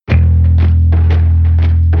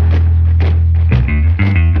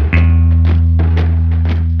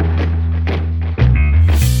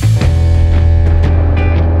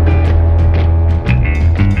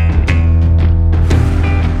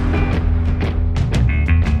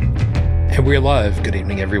And we're live. Good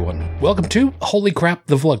evening, everyone. Welcome to Holy Crap,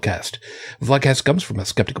 the Vlogcast. The Vlogcast comes from a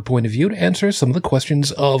skeptical point of view to answer some of the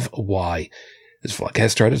questions of why. This Vlogcast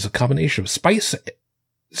started as a combination of spite,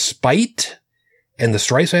 and the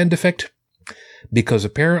Streisand effect, because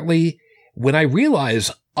apparently when I realize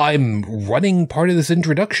I'm running part of this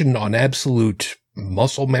introduction on absolute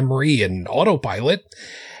muscle memory and autopilot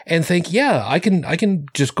and think, yeah, I can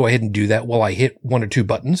just go ahead and do that while I hit one or two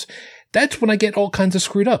buttons, that's when I get all kinds of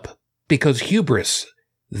screwed up. Because hubris,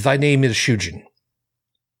 thy name is Shujin.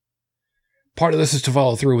 Part of this is to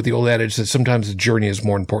follow through with the old adage that sometimes the journey is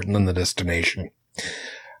more important than the destination.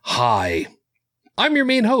 Hi, I'm your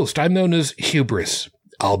main host. I'm known as Hubris.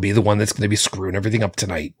 I'll be the one that's going to be screwing everything up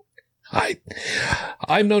tonight. Hi,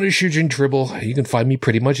 I'm known as Shujin Tribble. You can find me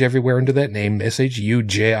pretty much everywhere under that name,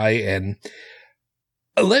 Shujin.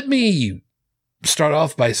 Let me start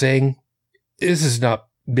off by saying this has not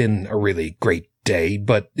been a really great day,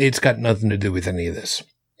 but it's got nothing to do with any of this.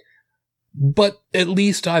 But at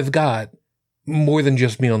least I've got more than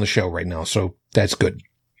just me on the show right now, so that's good.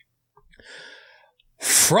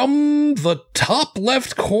 From the top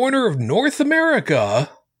left corner of North America,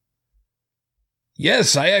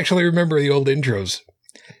 yes, I actually remember the old intros,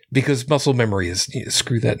 because muscle memory is,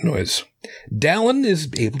 screw that noise. Dallin is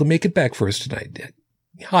able to make it back for us tonight.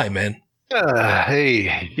 Hi, man.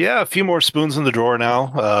 Hey, yeah, a few more spoons in the drawer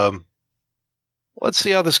now. Let's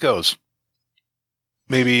see how this goes.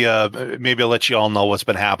 Maybe I'll let you all know what's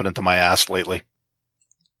been happening to my ass lately.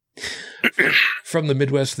 From the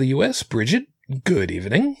Midwest of the U.S., Bridget, good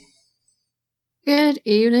evening. Good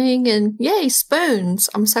evening, and yay, spoons.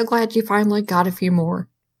 I'm so glad you finally got a few more.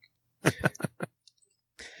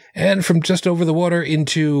 And from just over the water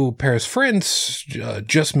into Paris, France,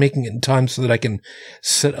 just making it in time so that I can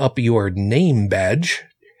set up your name badge.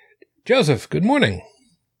 Joseph, good morning.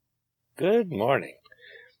 Good morning.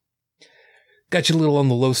 Got you a little on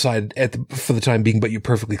the low side for the time being, but you're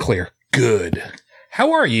perfectly clear. Good.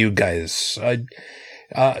 How are you guys?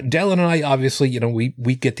 Dallin and I, obviously,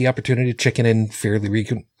 we get the opportunity to check in fairly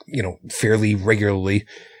regularly.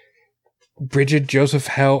 Bridget, Joseph,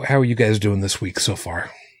 how are you guys doing this week so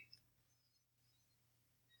far?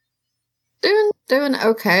 Doing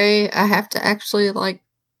okay. I have to actually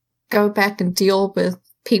go back and deal with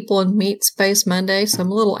people in Meat Space Monday, so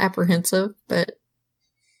I'm a little apprehensive, but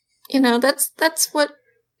that's what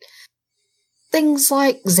things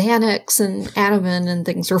like Xanax and Ativan and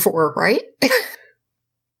things are for, right?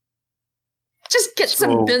 Just get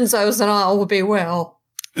some benzos and all will be well.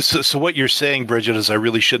 So what you're saying, Bridget, is I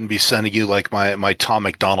really shouldn't be sending you my Tom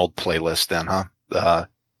McDonald playlist then, huh?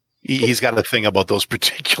 He's got a thing about those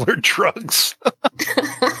particular drugs.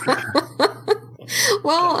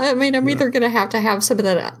 Well, I mean, I'm either going to have some of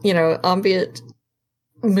that, ambient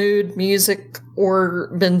mood music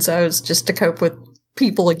or benzos just to cope with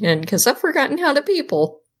people again, because I've forgotten how to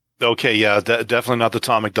people. Okay, yeah, definitely not the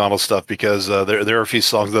Tom McDonald stuff, because there are a few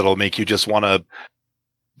songs that'll make you just want to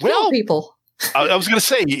kill people. I was going to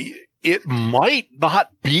say, it might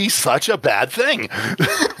not be such a bad thing,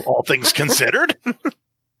 all things considered.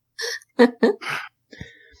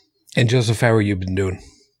 And Joseph, how are you been doing?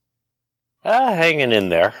 Hanging in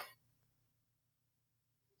there.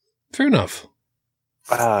 Fair enough.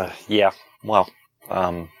 Yeah. Well,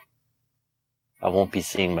 I won't be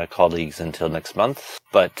seeing my colleagues until next month,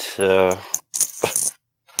 but other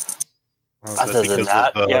than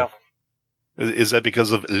that, yeah. Is that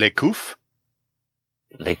because of Les Couf?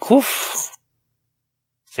 Les Couf?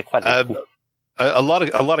 C'est quoi les Couf? A lot of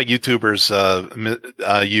YouTubers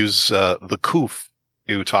use the Couf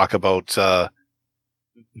to talk about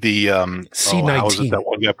the C19. How is it that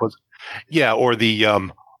one guy puts? Yeah, or the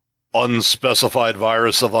unspecified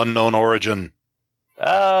virus of unknown origin.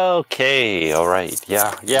 Okay, all right,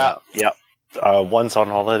 yeah. One's on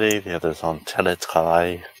holiday, the other's on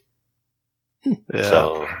teletravail. Yeah.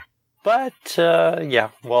 So, but yeah,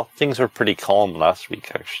 well, things were pretty calm last week,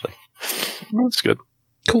 actually. That's good.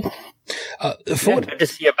 Cool. Good to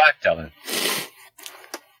see you back, Dylan.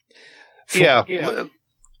 Yeah.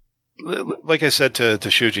 Like I said to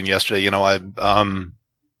Shujin yesterday,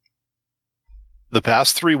 the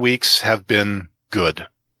past 3 weeks have been good,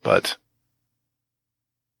 but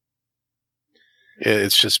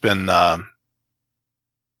it's just been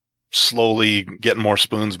slowly getting more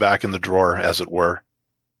spoons back in the drawer, as it were.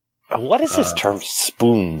 What is this term,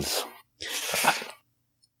 spoons?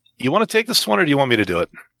 You want to take this one, or do you want me to do it?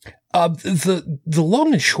 The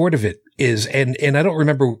long and short of it is, and I don't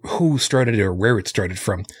remember who started it or where it started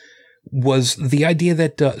from, was the idea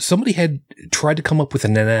that somebody had tried to come up with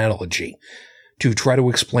an analogy to try to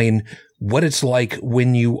explain what it's like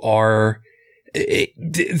when you are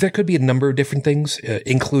There could be a number of different things,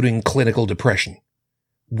 including clinical depression,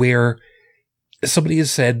 where somebody has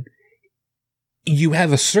said you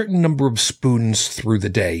have a certain number of spoons through the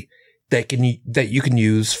day that you can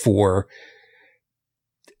use for.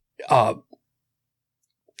 I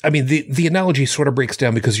mean, the analogy sort of breaks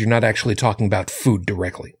down because you're not actually talking about food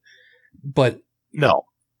directly, but No.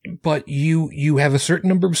 But you have a certain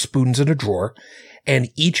number of spoons in a drawer, and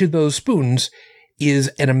each of those spoons is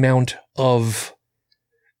an amount of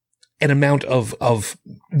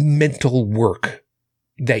mental work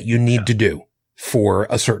that you need to do for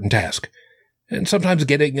a certain task. And sometimes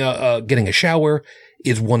getting a shower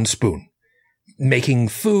is 1 spoon. Making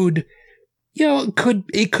food,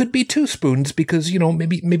 it could be 2 spoons because,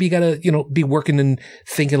 maybe you gotta, be working and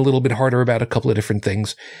thinking a little bit harder about a couple of different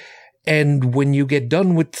things. And when you get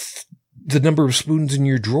done with the number of spoons in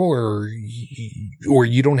your drawer, or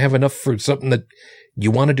you don't have enough for something that you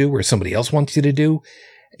want to do or somebody else wants you to do,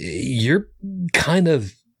 you're kind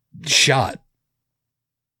of shot.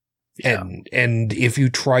 Yeah. And if you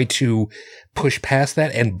try to push past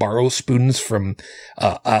that and borrow spoons from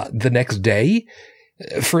the next day,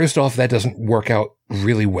 first off, that doesn't work out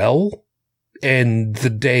really well. And the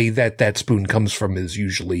day that spoon comes from is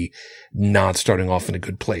usually not starting off in a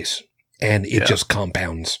good place. And it just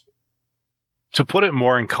compounds. To put it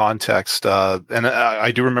more in context, and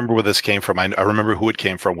I do remember where this came from. I remember who it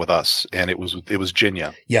came from with us, and it was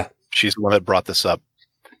Jinya. Yeah. She's the one that brought this up.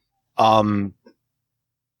 And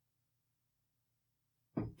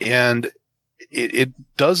it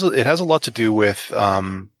has a lot to do with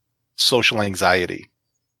social anxiety.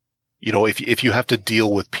 If you have to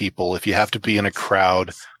deal with people, if you have to be in a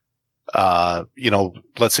crowd,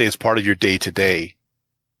 let's say it's part of your day to day.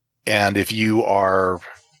 And if you are,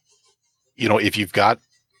 if you've got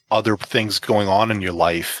other things going on in your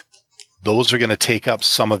life, those are going to take up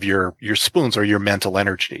some of your spoons or your mental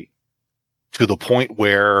energy, to the point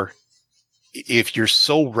where if you're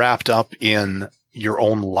so wrapped up in your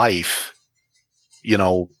own life,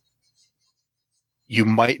 you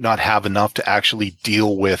might not have enough to actually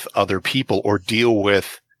deal with other people or deal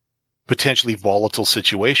with potentially volatile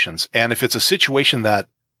situations. And if it's a situation that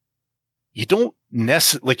you don't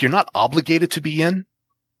necessarily, you're not obligated to be in,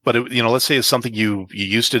 but let's say it's something you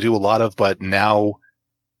used to do a lot of, but now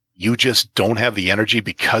you just don't have the energy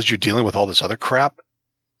because you're dealing with all this other crap.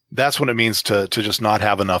 That's what it means to just not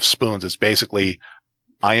have enough spoons. It's basically,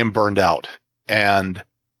 I am burned out. And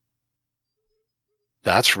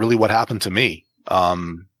that's really what happened to me. I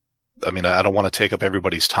don't want to take up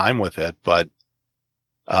everybody's time with it, but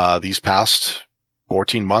these past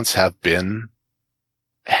 14 months have been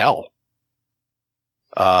hell.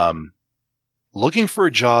 Looking for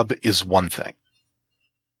a job is one thing.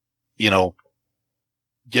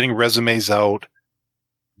 Getting resumes out,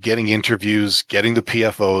 getting interviews, getting the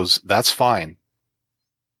PFOs, that's fine.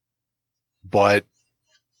 But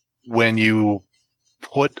when you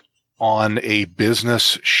put on a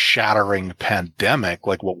business shattering pandemic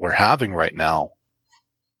like what we're having right now,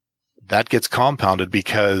 that gets compounded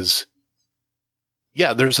because,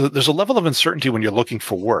 there's a level of uncertainty when you're looking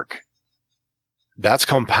for work. That's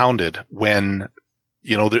compounded when,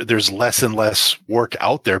 there's less and less work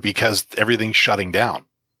out there because everything's shutting down.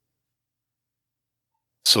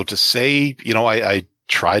 So to say, I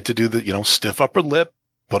tried to do the, stiff upper lip,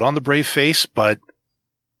 put on the brave face, but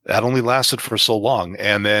that only lasted for so long.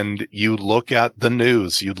 And then you look at the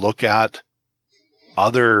news, you look at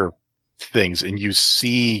other things, and you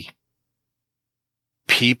see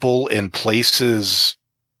people in places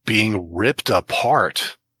being ripped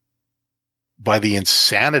apart by the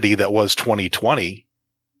insanity that was 2020.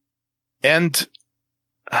 And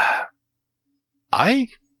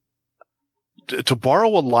to borrow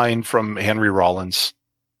a line from Henry Rollins,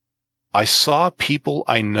 I saw people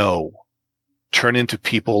I know turn into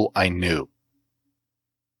people I knew.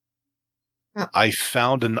 Oh. I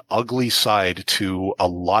found an ugly side to a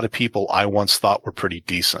lot of people I once thought were pretty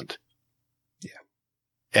decent. Yeah.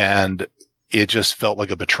 And it just felt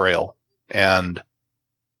like a betrayal. And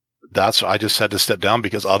I just had to step down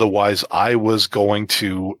because otherwise I was going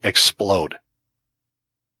to explode.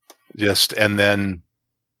 And then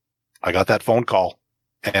I got that phone call,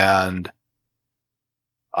 and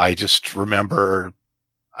I just remember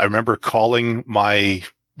calling my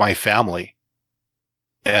family,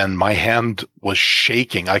 and my hand was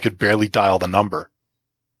shaking. I could barely dial the number.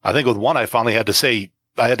 I think with one, I finally had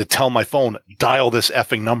to tell my phone, dial this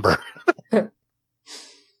effing number.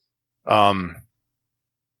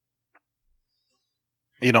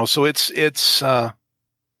 So it's, and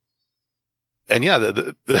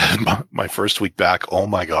my first week back, oh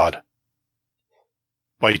my God.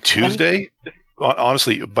 By Tuesday,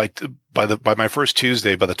 honestly, by my first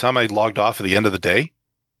Tuesday, by the time I logged off at the end of the day,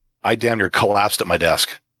 I damn near collapsed at my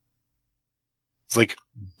desk. It's like,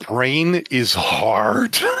 brain is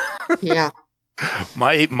hard. Yeah.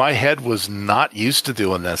 My head was not used to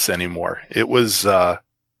doing this anymore. It was,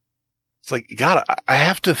 it's like, God, I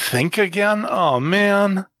have to think again. Oh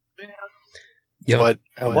man. Yeah. But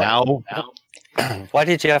now,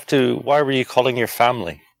 Why were you calling your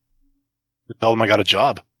family? tell them I got a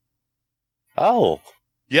job. Oh.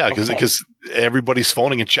 Yeah. Because everybody's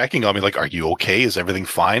phoning and checking on me. Like, are you okay? Is everything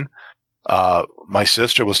fine? My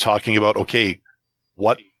sister was talking about, okay,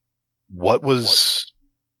 what was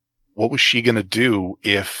she going to do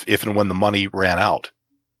if and when the money ran out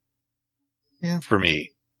for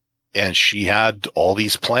me? And she had all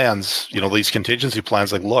these plans, these contingency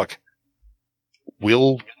plans. Like, look,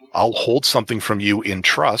 I'll hold something from you in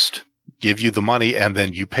trust, give you the money, and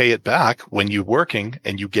then you pay it back when you're working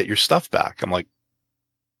and you get your stuff back. I'm like,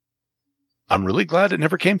 I'm really glad it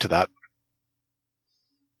never came to that,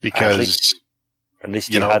 because at least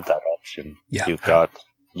you had that option. Yeah. You've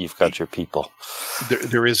got your people.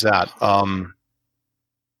 There is that.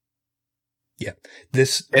 Yeah.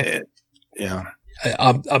 This. Yeah.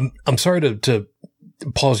 I'm sorry to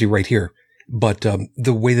pause you right here, but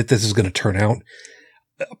the way that this is going to turn out,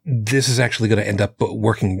 this is actually going to end up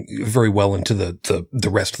working very well into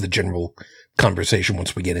the rest of the general conversation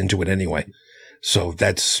once we get into it anyway. So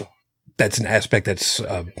that's an aspect that's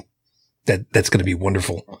going to be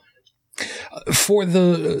wonderful. For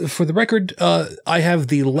the record, I have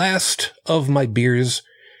the last of my beers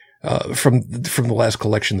from the last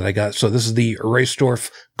collection that I got. So this is the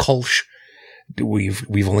Reisdorf Kolsch.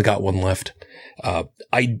 We've only got one left.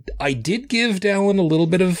 I did give Dallin a little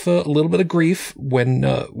bit of grief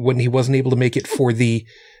when he wasn't able to make it for the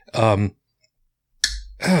oh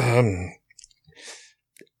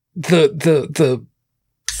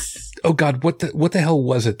God, what the hell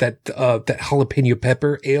was it, that jalapeno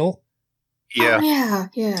pepper ale? Yeah. Oh,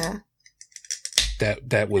 yeah.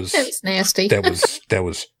 That was nasty. That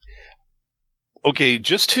was okay.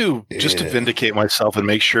 Just to vindicate myself and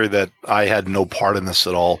make sure that I had no part in this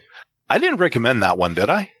at all, I didn't recommend that one, did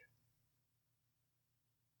I?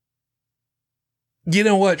 You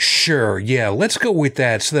know what? Sure. Yeah. Let's go with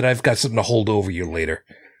that so that I've got something to hold over you later.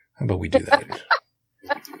 How about we do that?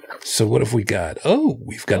 So what have we got? Oh,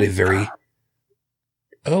 we've got a very...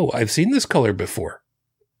 Oh, I've seen this color before.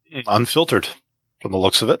 Unfiltered, from the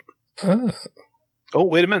looks of it. Ah. Oh,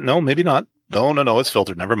 wait a minute. No, maybe not. No. It's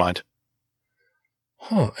filtered. Never mind.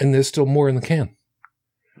 Huh. And there's still more in the can.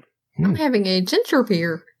 I'm having a ginger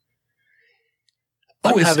beer.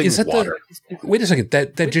 Oh, having is that water. Wait a second.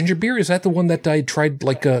 That ginger beer, is that the one that I tried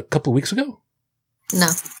like a couple of weeks ago? No,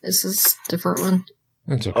 this is a different one.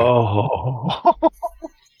 That's okay. Oh.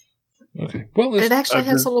 Okay. Well, It actually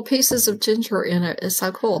has little pieces of ginger in it. It's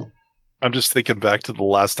so cool. I'm just thinking back to the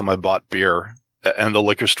last time I bought beer and the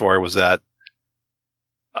liquor store I was at.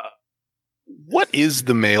 What is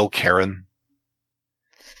the male Karen?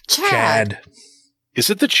 Chad.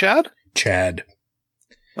 Is it the Chad? Chad.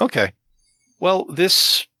 Okay. Well,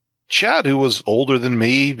 this Chad, who was older than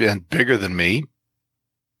me and bigger than me,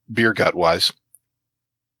 beer gut wise,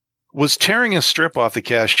 was tearing a strip off the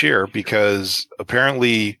cashier because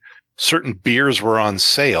apparently certain beers were on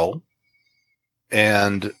sale,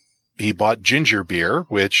 and he bought ginger beer,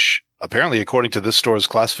 which apparently, according to this store's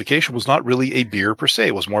classification, was not really a beer per se.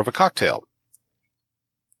 It was more of a cocktail.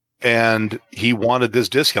 And he wanted this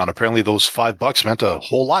discount. Apparently those $5 meant a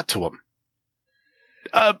whole lot to him.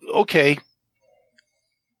 Okay.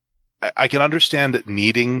 I can understand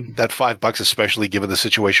needing that $5, especially given the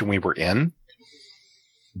situation we were in.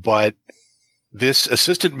 But this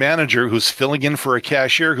assistant manager who's filling in for a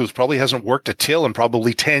cashier who's probably hasn't worked a till in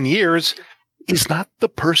probably 10 years is not the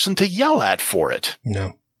person to yell at for it.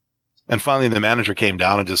 No. And finally the manager came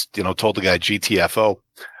down and just, told the guy GTFO.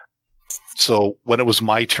 So when it was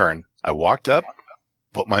my turn, I walked up,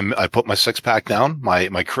 I put my 6-pack down,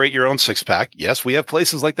 my create your own 6-pack. Yes, we have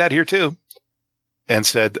places like that here too. And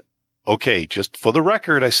said, okay, just for the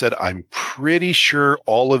record, I said, I'm pretty sure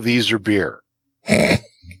all of these are beer.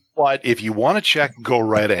 But if you want to check, go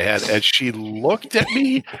right ahead. And she looked at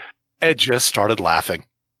me and just started laughing.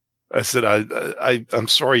 I said, I'm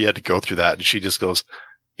sorry you had to go through that. And she just goes,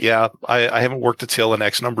 yeah, I haven't worked a till in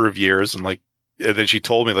X number of years. And then she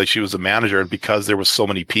told me she was a manager, and because there was so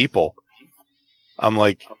many people, I'm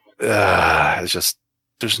like, it's just,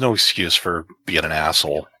 there's no excuse for being an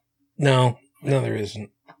asshole. No, there isn't.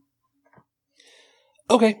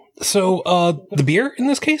 Okay, so the beer in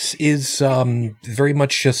this case is very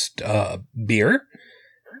much just beer.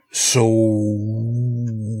 So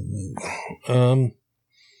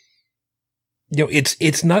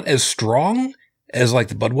It's not as strong as like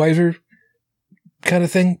the Budweiser kind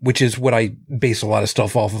of thing, which is what I base a lot of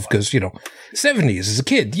stuff off of because, 70s as a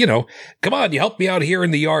kid, come on, you help me out here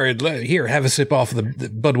in the yard. Here, have a sip off of the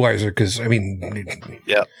Budweiser because,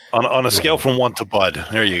 yeah, on a scale from 1 to Bud,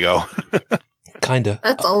 there you go. Kind of.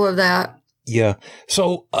 That's all of that. Yeah.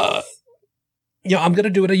 So, I'm going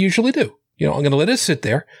to do what I usually do. I'm going to let it sit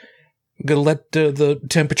there. I'm going to let the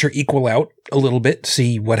temperature equal out a little bit,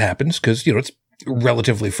 see what happens because, it's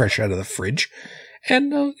relatively fresh out of the fridge.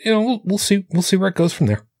 And, we'll see where it goes from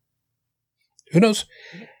there. Who knows?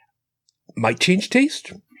 Might change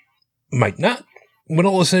taste. Might not. When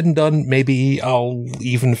all is said and done, maybe I'll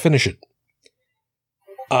even finish it.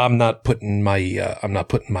 I'm not putting my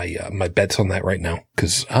my bets on that right now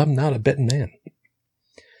because I'm not a betting man.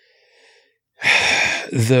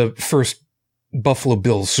 The first Buffalo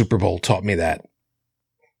Bills Super Bowl taught me that.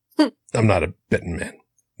 I'm not a betting man.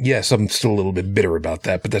 Yes, I'm still a little bit bitter about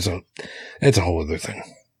that, but that's a whole other thing.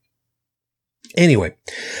 Anyway,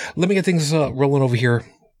 let me get things rolling over here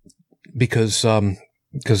because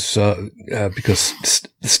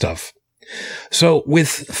stuff. So with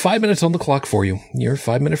 5 minutes on the clock for you, your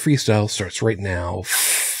 5-minute freestyle starts right now,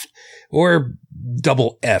 or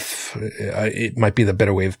double F. It might be the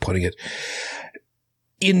better way of putting it.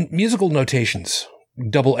 In musical notations,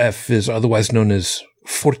 double F is otherwise known as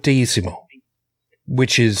fortissimo,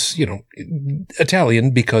 which is,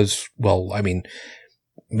 Italian because,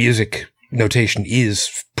 music notation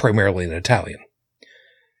is primarily in Italian.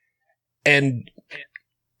 And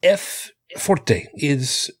F forte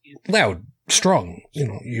is loud, strong,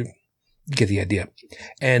 you get the idea.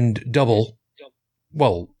 And double,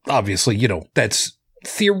 well, obviously, that's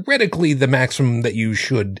theoretically the maximum that you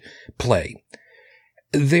should play.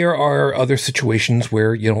 There are other situations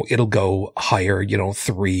where, it'll go higher,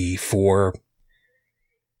 3, 4,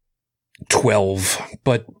 12,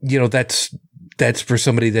 but that's for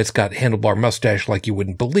somebody that's got handlebar mustache like you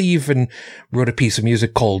wouldn't believe and wrote a piece of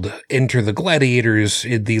music called Enter the Gladiators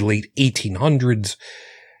in the late 1800s.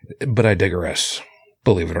 But I digress,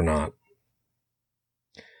 believe it or not.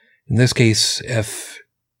 In this case, F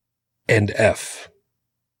and F.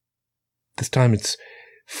 This time it's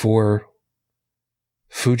for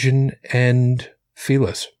Fujin and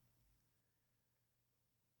Felis.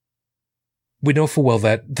 We know full well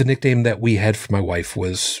that the nickname that we had for my wife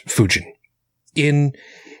was Fujin. In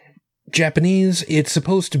Japanese, it's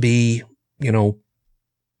supposed to be,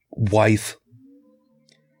 wife.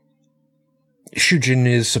 Shujin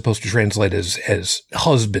is supposed to translate as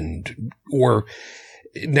husband, or,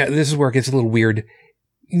 now this is where it gets a little weird,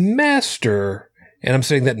 master. And I'm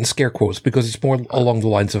saying that in scare quotes because it's more along the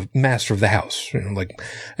lines of master of the house. Like,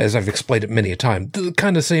 as I've explained it many a time, the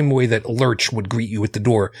kind of same way that Lurch would greet you at the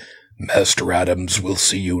door. Master Adams will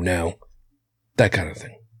see you now. That kind of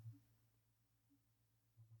thing.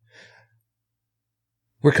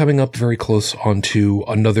 We're coming up very close onto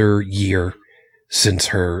another year since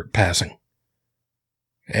her passing.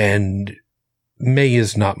 And May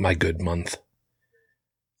is not my good month.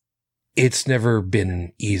 It's never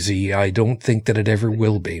been easy. I don't think that it ever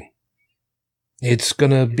will be. It's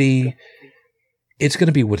gonna be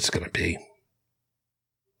what it's gonna be.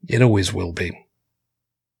 It always will be.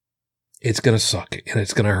 It's going to suck and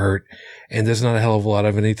it's going to hurt. And there's not a hell of a lot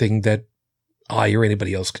of anything that I or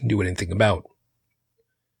anybody else can do anything about.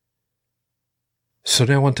 So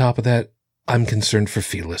now on top of that, I'm concerned for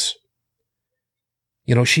Felis.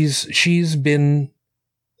 She's been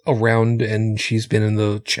around and she's been in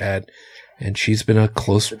the chat and she's been a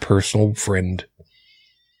close personal friend.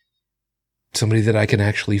 Somebody that I can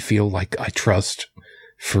actually feel like I trust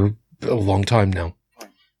for a long time now.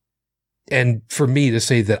 And for me to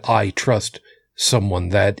say that I trust someone,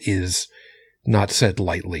 that is not said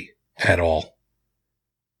lightly at all.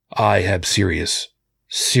 I have serious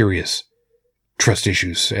trust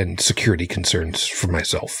issues and security concerns for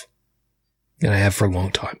myself. And I have for a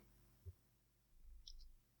long time.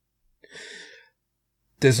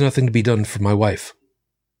 There's nothing to be done for my wife.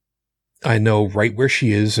 I know right where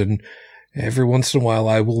she is, and every once in a while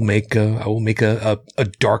I will make a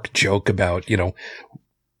dark joke about,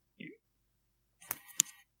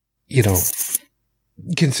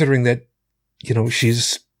 considering that,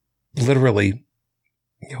 she's literally,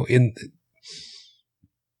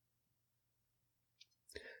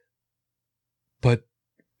 but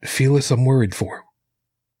Felis, I'm worried for.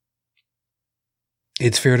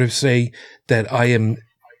 It's fair to say that I am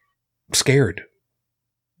scared,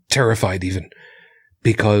 terrified even,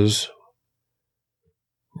 because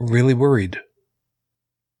really worried.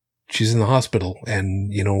 She's in the hospital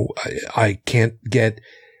and, I can't get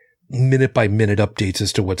minute-by-minute updates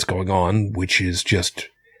as to what's going on, which is just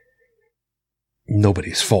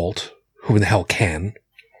nobody's fault. Who the hell can?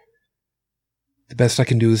 The best I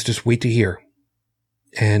can do is just wait to hear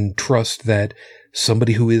and trust that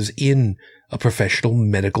somebody who is in a professional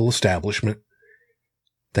medical establishment,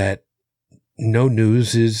 that no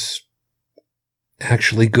news is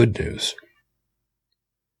actually good news.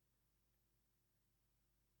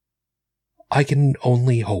 I can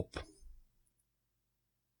only hope.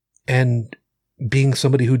 And being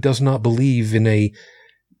somebody who does not believe in a,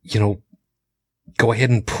 go ahead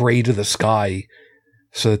and pray to the sky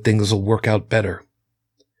so that things will work out better,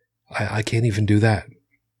 I can't even do that.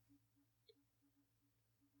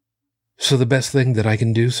 So the best thing that I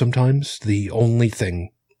can do sometimes, the only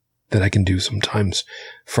thing that I can do sometimes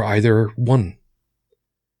for either one,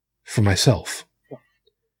 for myself,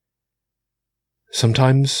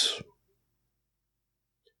 sometimes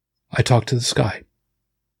I talk to the sky.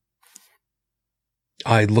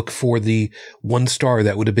 I look for the one star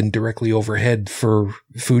that would have been directly overhead for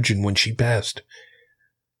Fujin when she passed.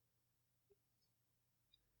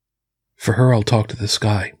 For her, I'll talk to the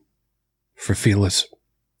sky. For Phyllis,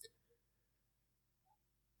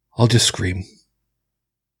 I'll just scream.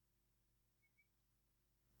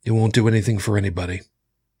 It won't do anything for anybody.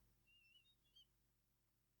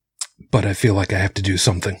 But I feel like I have to do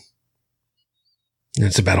something. And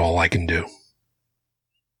it's about all I can do.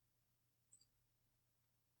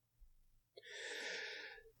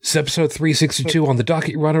 It's episode 362 on the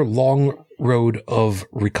docket runner, Long Road of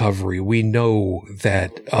Recovery. We know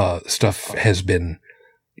that stuff has been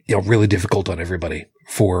really difficult on everybody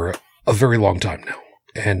for a very long time now.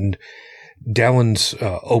 And Dallin's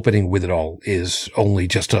opening with it all is only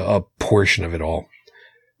just a portion of it all.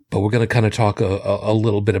 But we're going to kind of talk a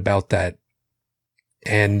little bit about that.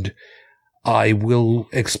 And I will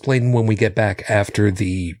explain when we get back after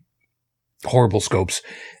the horrible scopes,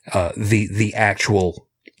 the actual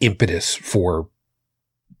impetus for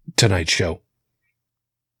tonight's show.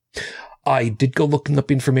 I did go looking up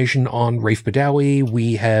information on Rafe Badawi.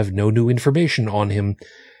 We have no new information on him.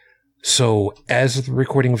 So as of the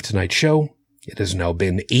recording of tonight's show, it has now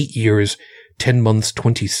been 8 years, 10 months,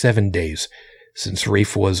 27 days since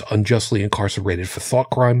Rafe was unjustly incarcerated for thought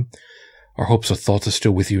crime. Our hopes and thoughts are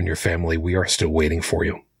still with you and your family. We are still waiting for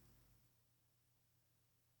you.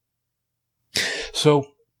 So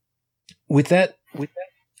with that,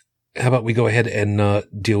 how about we go ahead and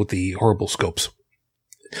deal with the horrible scopes?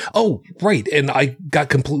 Oh, right. And I got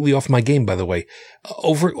completely off my game, by the way.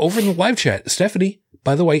 Over in the live chat, Stephanie,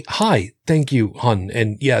 by the way, hi. Thank you, hon.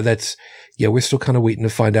 And we're still kind of waiting to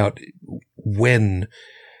find out when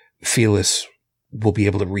Phyllis will be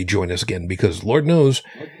able to rejoin us again, because Lord knows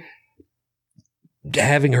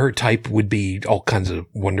having her type would be all kinds of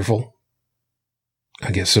wonderful.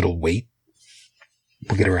 I guess it'll wait.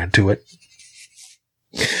 We'll get around to it.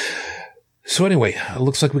 So anyway, it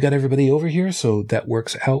looks like we got everybody over here, so that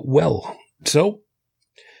works out well. So,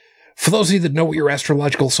 for those of you that know what your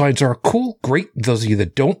astrological signs are, cool, great. Those of you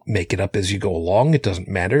that don't, make it up as you go along. It doesn't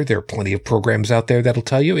matter. There are plenty of programs out there that'll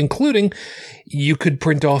tell you, including you could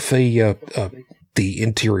print off the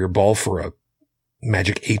interior ball for a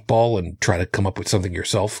magic 8-ball and try to come up with something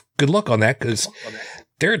yourself. Good luck on that, because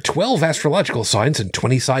there are 12 astrological signs and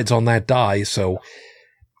 20 sides on that die, so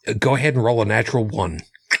go ahead and roll a natural 1.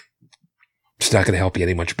 It's not going to help you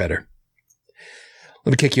any much better.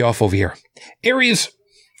 Let me kick you off over here. Aries,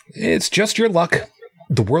 it's just your luck.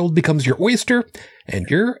 The world becomes your oyster, and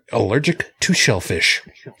you're allergic to shellfish.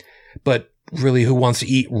 But really, who wants to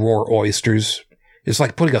eat raw oysters? It's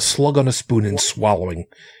like putting a slug on a spoon and swallowing.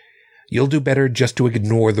 You'll do better just to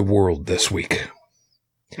ignore the world this week.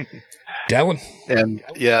 Dallin? And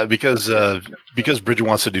yeah, because Bridget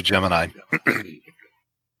wants to do Gemini.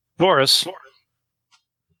 Taurus,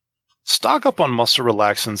 stock up on muscle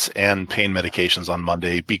relaxants and pain medications on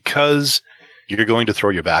Monday, because you're going to throw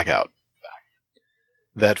your back out.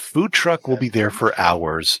 That food truck will be there for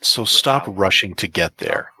hours, so stop rushing to get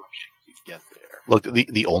there. Look,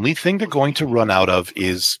 the only thing they're going to run out of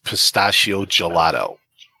is pistachio gelato.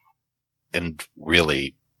 And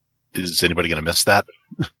really, is anybody going to miss that?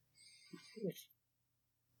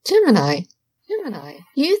 Gemini,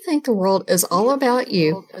 you think the world is all about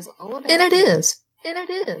you, and it is.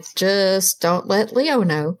 Just don't let Leo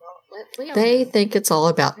know. They think it's all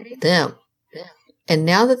about them. And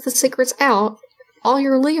now that the secret's out, all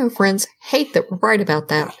your Leo friends hate that we're right about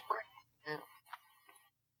that.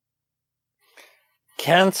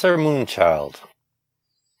 Cancer Moonchild.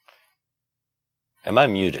 Am I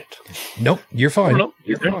muted? Nope, you're fine. Oh, no,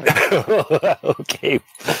 you're fine. Okay.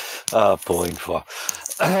 Point for.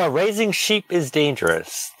 Raising sheep is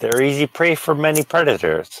dangerous. They're easy prey for many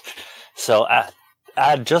predators. So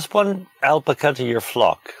add just one alpaca to your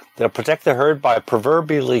flock. They'll protect the herd by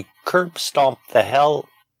proverbially curb stomping the hell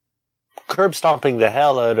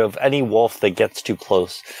out of any wolf that gets too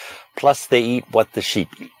close. Plus, they eat what the sheep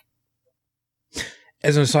eat.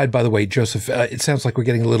 As an aside, by the way, Joseph, it sounds like we're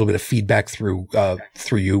getting a little bit of feedback through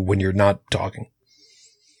you when you're not talking.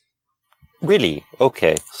 Really?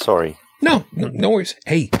 Okay. Sorry. No worries.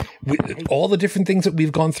 Hey, all the different things that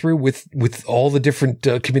we've gone through with all the different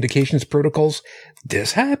communications protocols,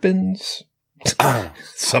 this happens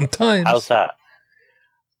sometimes. How's that?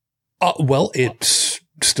 Well, it's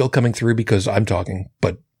still coming through because I'm talking,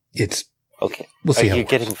 but it's okay. We'll see. You're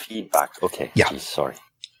getting feedback. Okay. Yeah. Jeez, sorry.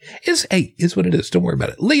 Is what it is. Don't worry about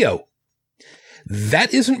it. Leo,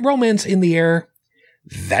 that isn't romance in the air.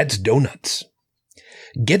 That's donuts.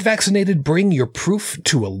 Get vaccinated, bring your proof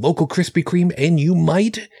to a local Krispy Kreme, and you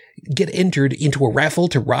might get entered into a raffle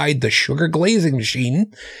to ride the sugar glazing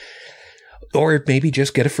machine. Or maybe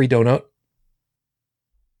just get a free donut.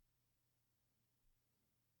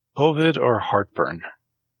 COVID or heartburn?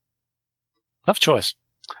 Tough choice.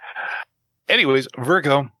 Anyways,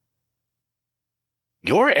 Virgo,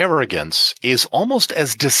 your arrogance is almost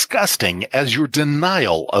as disgusting as your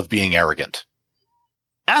denial of being arrogant.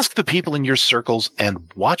 Ask the people in your circles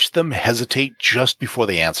and watch them hesitate just before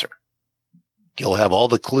they answer. You'll have all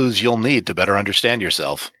the clues you'll need to better understand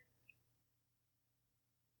yourself.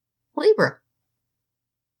 Libra.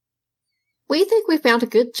 We think we found a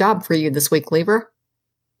good job for you this week, Libra.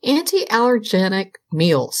 Anti-allergenic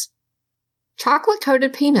meals.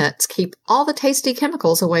 Chocolate-coated peanuts keep all the tasty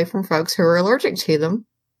chemicals away from folks who are allergic to them.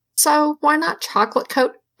 So why not chocolate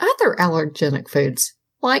coat other allergenic foods,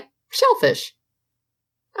 like shellfish?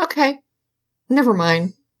 Okay, never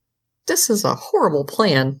mind. This is a horrible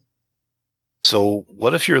plan. So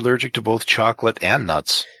what if you're allergic to both chocolate and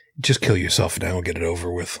nuts? Just kill yourself now and get it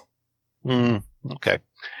over with. Okay.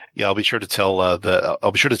 Yeah, I'll be sure to tell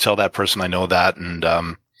that person I know that, and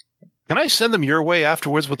can I send them your way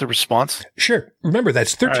afterwards with the response? Sure. Remember,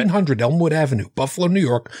 that's 1300 Elmwood Avenue, Buffalo, New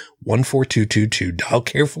York, 14222. Dial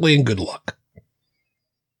carefully and good luck.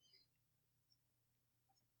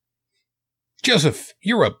 Joseph,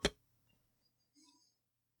 you're up.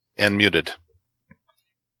 And muted.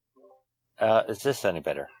 Is this any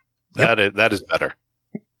better? Yep. That is better.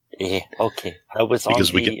 Yeah, okay. I was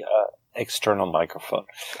because on the external microphone.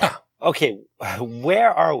 Ah. Okay,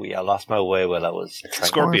 where are we? I lost my way while I was trying.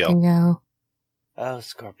 Scorpio. Oh,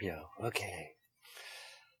 Scorpio. Okay.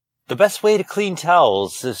 The best way to clean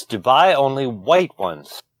towels is to buy only white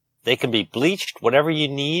ones. They can be bleached, whatever you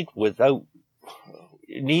need, without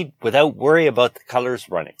worry about the colors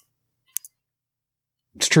running.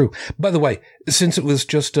 It's true. By the way, since it was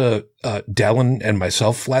just Dallin and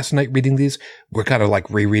myself last night reading these, we're kind of like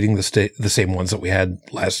rereading the same ones that we had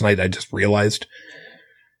last night. I just realized.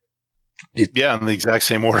 In the exact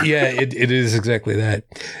same order. Yeah, it is exactly that.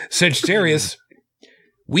 Sagittarius,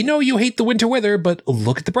 we know you hate the winter weather, but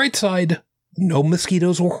look at the bright side. No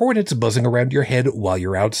mosquitoes or hornets buzzing around your head while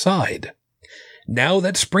you're outside. Now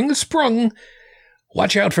that spring has sprung,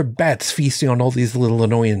 watch out for bats feasting on all these little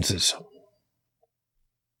annoyances.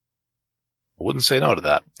 I wouldn't say no to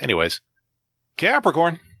that. Anyways,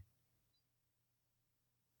 Capricorn.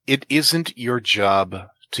 It isn't your job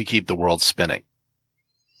to keep the world spinning.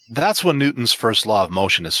 That's what Newton's first law of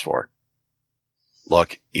motion is for.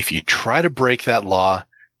 Look, if you try to break that law,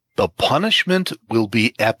 the punishment will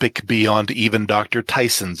be epic beyond even Dr.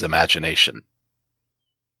 Tyson's imagination.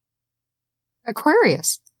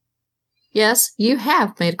 Aquarius. Yes, you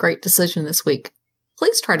have made a great decision this week.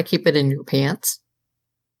 Please try to keep it in your pants.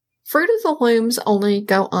 Fruit of the Looms only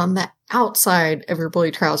go on the outside of your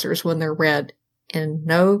blue trousers when they're red, and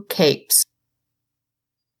no capes.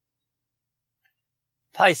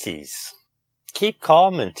 Pisces. Keep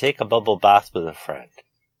calm and take a bubble bath with a friend.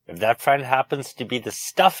 If that friend happens to be the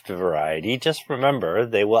stuffed variety, just remember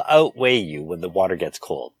they will outweigh you when the water gets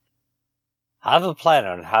cold. Have a plan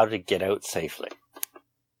on how to get out safely.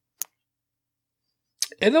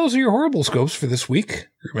 And those are your horrible scopes for this week.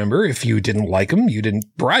 Remember, if you didn't like them, you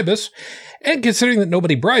didn't bribe us. And considering that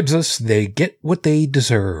nobody bribes us, they get what they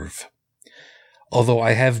deserve. Although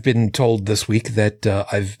I have been told this week that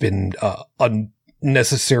I've been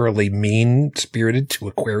unnecessarily mean-spirited to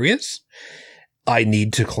Aquarius. I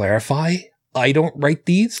need to clarify. I don't write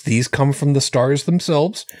these. These come from the stars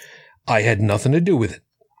themselves. I had nothing to do with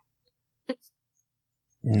it.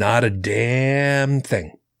 Not a damn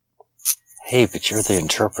thing. Hey, but you're the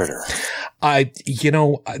interpreter. I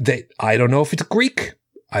don't know if it's Greek.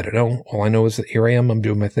 I don't know. All I know is that here I am. I'm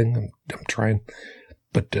doing my thing. I'm trying.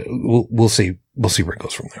 But we'll see. We'll see where it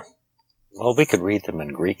goes from there. Well, we could read them in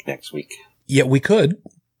Greek next week. Yeah, we could.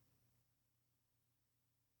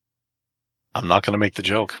 I'm not going to make the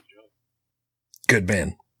joke. Good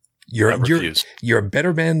man. You're a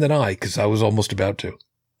better man than I, because I was almost about to.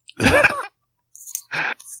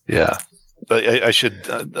 Yeah, but I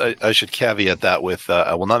should caveat that with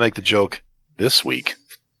I will not make the joke this week.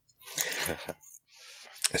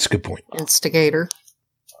 That's a good point. Instigator.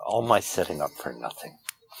 All my setting up for nothing.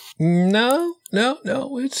 No.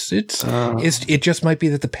 It just might be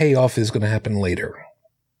that the payoff is going to happen later.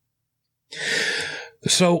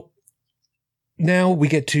 So now we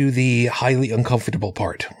get to the highly uncomfortable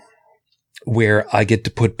part, where I get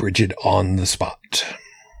to put Bridget on the spot.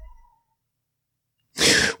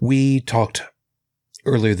 We talked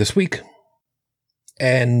earlier this week,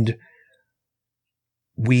 and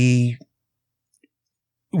you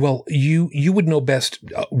would know best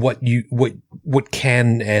what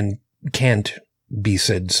can and can't be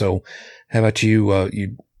said. So how about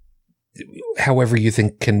you however you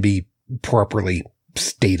think can be properly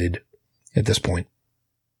stated at this point?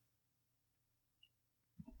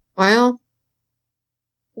 Well,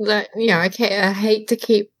 I hate to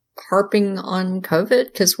keep harping on COVID,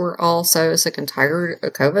 because we're all so sick and tired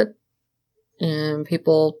of COVID, and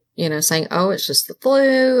people, saying, oh, it's just the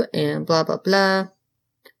flu and blah, blah, blah.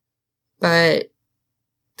 But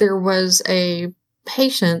there was a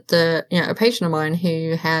patient of mine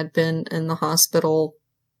who had been in the hospital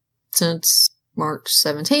since March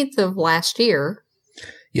 17th of last year.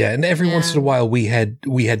 Yeah. And every once in a while we had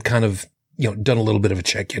kind of, done a little bit of a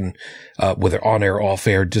check-in, whether on air, off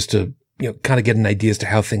air, just to, kind of get an idea as to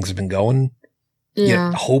how things have been going.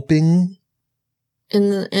 Yeah. Hoping.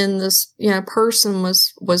 And this, person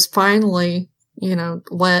was finally,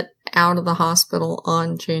 let out of the hospital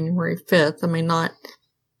on January 5th. I mean, not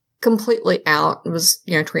completely out. It was,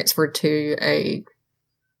 transferred to a,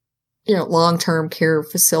 long-term care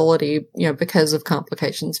facility, because of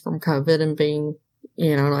complications from COVID and being,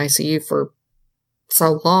 in ICU for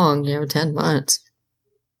so long, 10 months.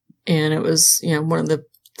 And it was, one of the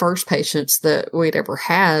first patients that we'd ever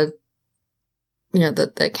had,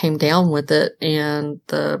 that came down with it, and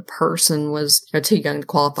the person was too young to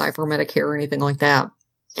qualify for Medicare or anything like that.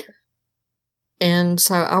 And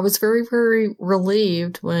so I was very, very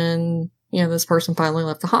relieved when, this person finally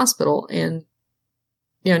left the hospital. And,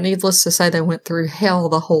 needless to say, they went through hell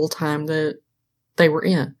the whole time that they were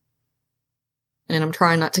in. And I'm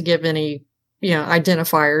trying not to give any,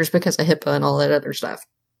 identifiers because of HIPAA and all that other stuff.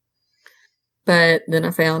 But then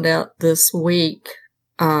I found out this week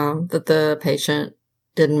that the patient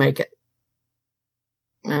didn't make it.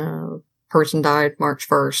 Person died March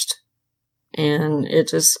 1st. And it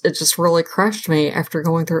just really crushed me after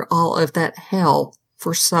going through all of that hell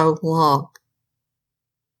for so long.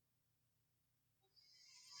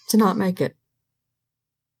 To not make it.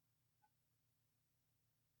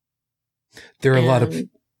 There are a lot of...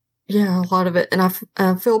 Yeah, a lot of it. And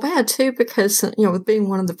I feel bad too, because, with being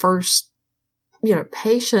one of the first,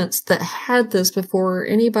 patients that had this before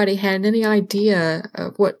anybody had any idea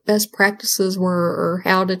of what best practices were or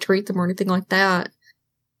how to treat them or anything like that.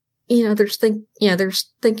 There's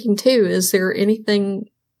thinking too, is there anything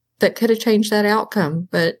that could have changed that outcome?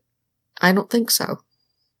 But I don't think so.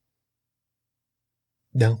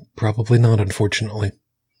 No, probably not, unfortunately.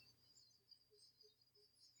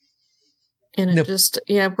 And it just,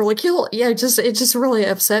 really killed. Yeah, it just really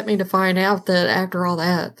upset me to find out that after all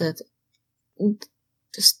that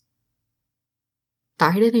just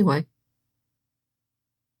died anyway.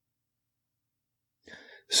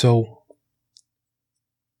 So,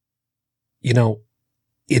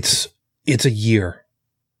 it's a year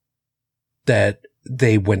that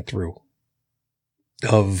they went through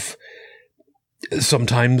of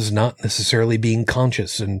sometimes not necessarily being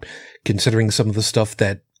conscious, and considering some of the stuff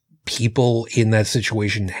that people in that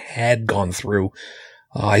situation had gone through,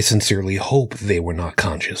 I sincerely hope they were not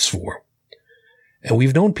conscious for. And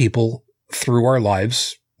we've known people through our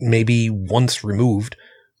lives, maybe once removed,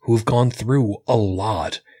 who've gone through a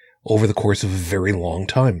lot over the course of a very long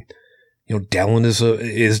time. Dallin is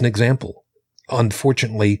an example.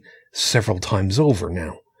 Unfortunately, several times over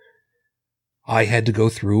now. I had to go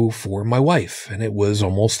through for my wife, and it was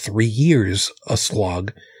almost 3 years a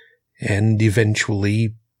slog, and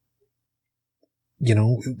eventually,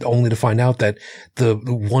 only to find out that the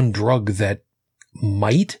one drug that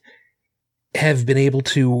might have been able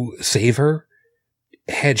to save her,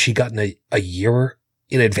 had she gotten a year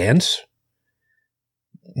in advance,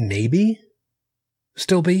 maybe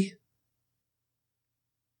still be.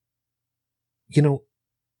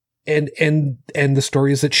 and the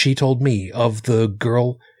stories that she told me of the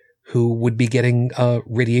girl who would be getting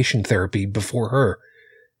radiation therapy before her.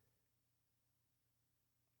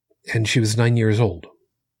 And she was 9 years old.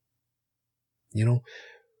 You know,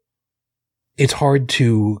 it's hard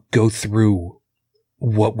to go through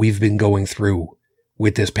what we've been going through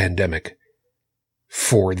with this pandemic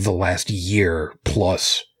for the last year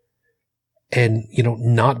plus and, you know,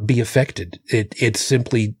 not be affected. It's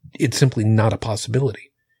simply not a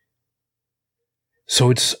possibility. So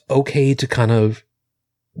it's okay to kind of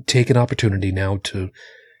take an opportunity now to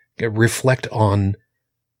reflect on,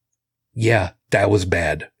 yeah, that was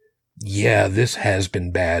bad. Yeah, this has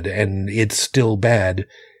been bad and it's still bad,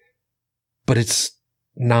 but it's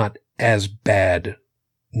not as bad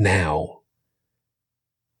now.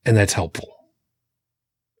 And that's helpful.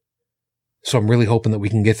 So I'm really hoping that we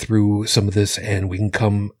can get through some of this and we can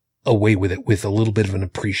come away with it with a little bit of an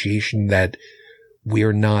appreciation that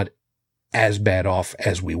we're not as bad off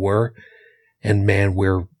as we were. And man,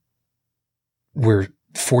 we're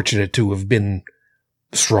fortunate to have been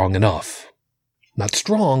strong enough. Not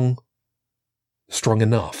strong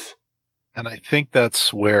enough. And I think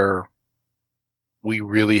that's where we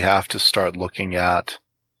really have to start looking at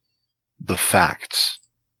the facts,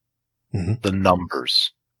 the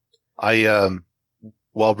numbers.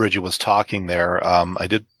 While Bridget was talking there, I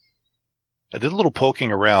did a little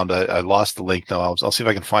poking around. I lost the link now. I'll see if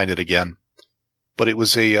I can find it again. But it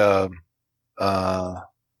was a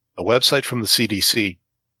website from the CDC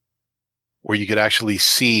where you could actually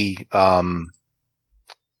see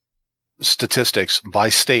statistics by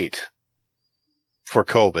state for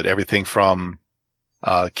COVID, everything from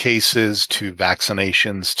cases to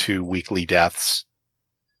vaccinations to weekly deaths.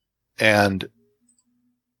 And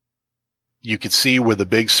you could see where the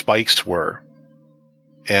big spikes were.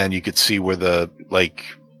 And you could see where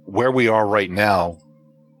where we are right now.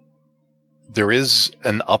 There is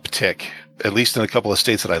an uptick, at least in a couple of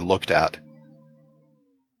states that I looked at.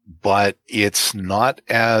 But it's not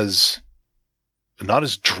as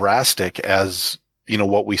drastic as, you know,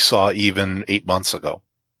 what we saw even 8 months ago.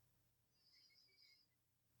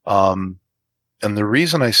 And the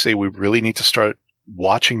reason I say we really need to start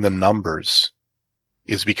watching the numbers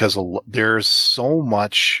is because there's so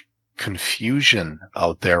much confusion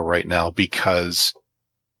out there right now because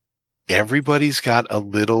everybody's got a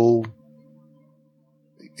little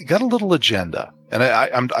agenda. And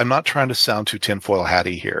I'm not trying to sound too tinfoil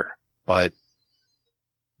hatty here, but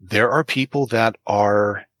there are people that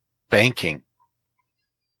are banking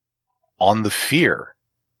on the fear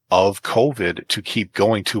of COVID to keep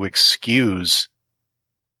going, to excuse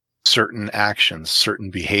certain actions, certain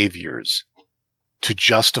behaviors, to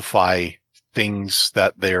justify things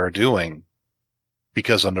that they are doing.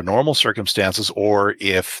 Because under normal circumstances, or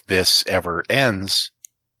if this ever ends,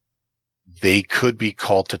 they could be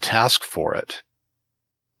called to task for it.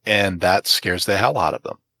 And that scares the hell out of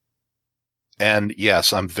them. And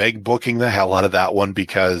yes, I'm vague booking the hell out of that one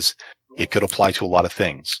because it could apply to a lot of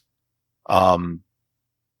things.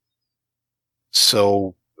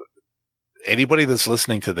 So anybody that's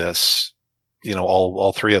listening to this, you know,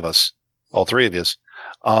 all three of you,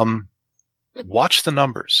 watch the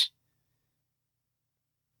numbers.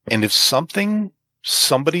 And if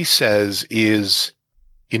somebody says is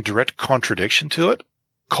in direct contradiction to it,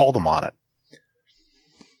 call them on it.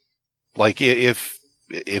 Like if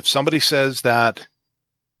somebody says that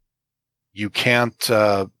you can't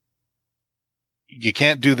do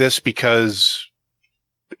this because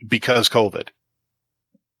COVID.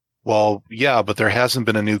 Well, yeah, but there hasn't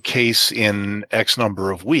been a new case in X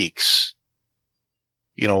number of weeks.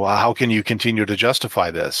 You know, how can you continue to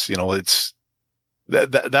justify this? You know, it's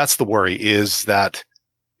that's the worry, is that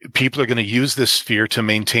people are going to use this fear to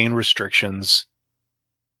maintain restrictions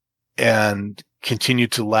and continue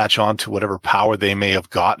to latch on to whatever power they may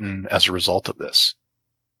have gotten as a result of this.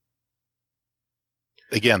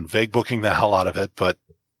 Again, vague booking the hell out of it, but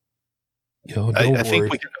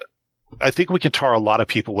I think we can tar a lot of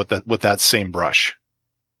people with that same brush.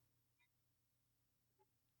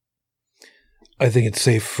 I think it's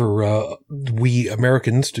safe for we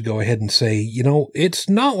Americans to go ahead and say, you know, it's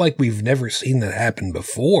not like we've never seen that happen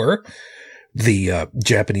before. The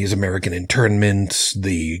Japanese-American internments,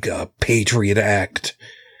 the Patriot Act.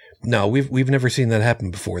 No, we've never seen that happen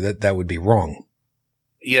before. That would be wrong.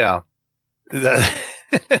 Yeah, that's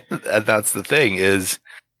the thing. Is,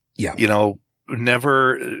 yeah, you know,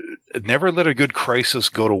 never let a good crisis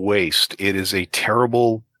go to waste. It is a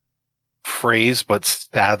terrible phrase, but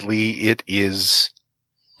sadly, it is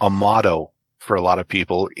a motto for a lot of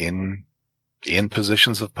people in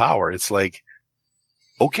positions of power. It's like,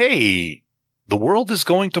 okay, the world is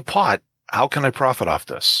going to pot. How can I profit off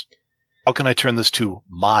this? How can I turn this to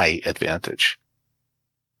my advantage?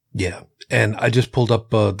 Yeah. And I just pulled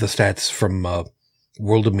up the stats from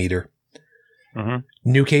Worldometer. Mm-hmm.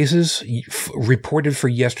 New cases reported for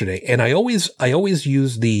yesterday. And I always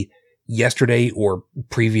use the yesterday or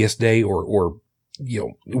previous day or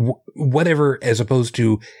whatever as opposed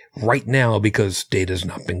to right now because data's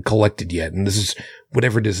not been collected yet. And this is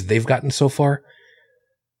whatever it is they've gotten so far.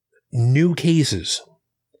 New cases.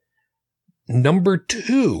 Number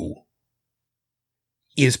 2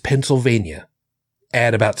 is Pennsylvania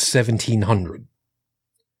at about 1,700.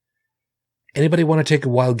 Anybody want to take a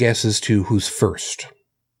wild guess as to who's first?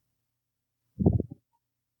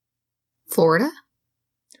 Florida?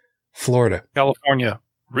 Florida. California.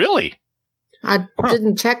 Really? I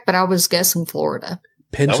didn't check, but I was guessing Florida.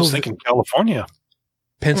 I was thinking California.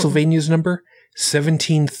 Pennsylvania's number,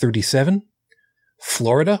 1,737.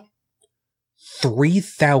 Florida,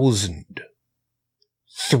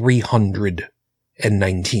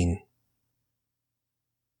 3,319.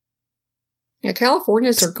 Yeah,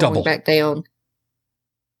 California's are going back down.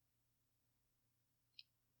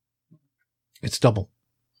 It's double.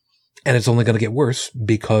 And it's only going to get worse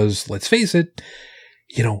because, let's face it,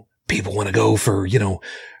 people want to go for,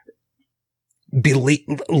 be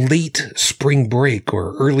late spring break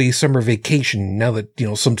or early summer vacation now that,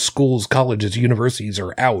 some schools, colleges, universities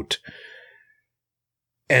are out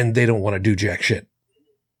and they don't want to do jack shit.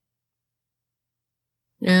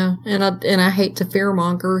 Yeah. And I hate to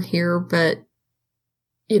fearmonger here, but,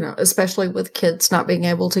 especially with kids not being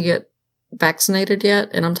able to get vaccinated yet.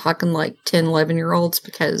 And I'm talking like 10, 11-year-olds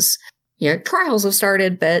because, trials have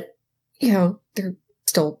started, but, they're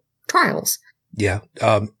still trials. Yeah.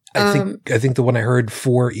 I think the one I heard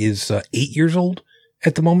for is 8 years old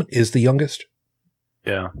at the moment is the youngest.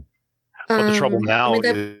 Yeah. But the trouble now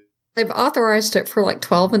is they've authorized it for like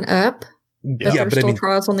 12 and up. But there's still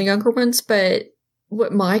trials on the younger ones. But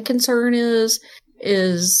what my concern is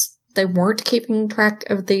they weren't keeping track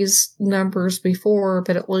of these numbers before,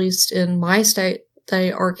 but at least in my state,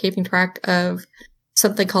 they are keeping track of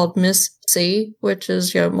something called MIS-C, which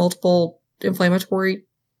is, multiple inflammatory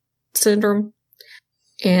syndrome.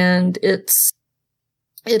 And it's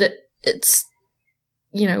it's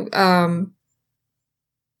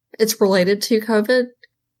related to COVID.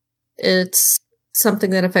 It's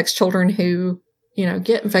something that affects children who,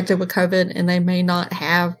 get infected with COVID and they may not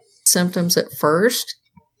have symptoms at first,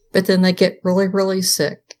 but then they get really, really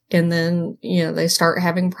sick. And then, they start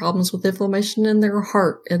having problems with inflammation in their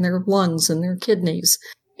heart and their lungs and their kidneys,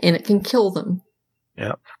 and it can kill them.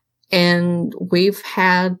 Yeah. And we've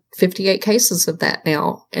had 58 cases of that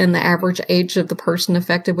now. And the average age of the person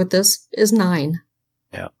affected with this is 9.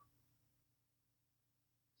 Yeah.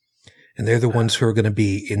 And they're the ones who are going to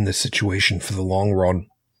be in this situation for the long run.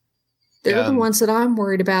 They're the ones that I'm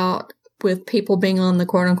worried about with people being on the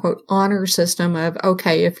quote unquote honor system of,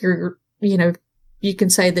 okay, if you're, you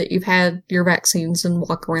can say that you've had your vaccines and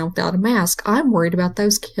walk around without a mask. I'm worried about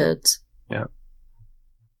those kids. Yeah.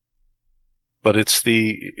 But it's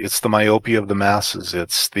the myopia of the masses.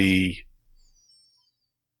 It's the,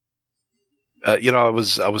 I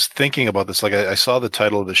was thinking about this. Like I saw the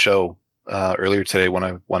title of the show earlier today when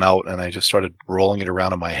I went out, and I just started rolling it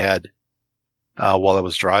around in my head while I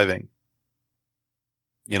was driving.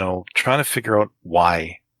 Trying to figure out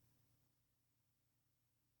why.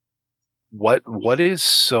 What is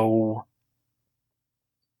so?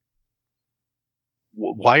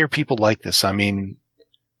 Why are people like this? I mean,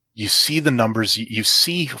 you see the numbers, you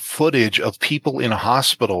see footage of people in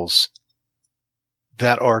hospitals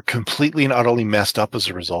that are completely and utterly messed up as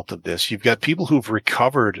a result of this. You've got people who've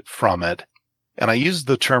recovered from it. And I use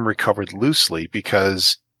the term recovered loosely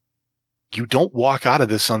because you don't walk out of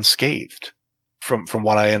this unscathed from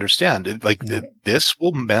what I understand. This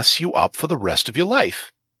will mess you up for the rest of your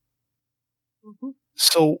life. Mm-hmm.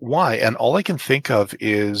 So why? And all I can think of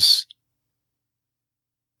is,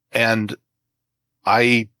 and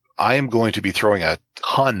I am going to be throwing a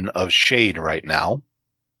ton of shade right now.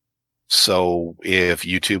 So if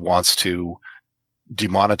YouTube wants to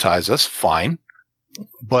demonetize us, fine.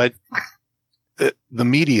 But the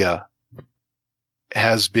media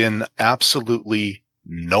has been absolutely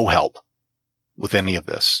no help with any of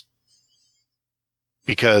this.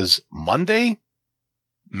 Because Monday,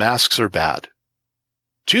 masks are bad.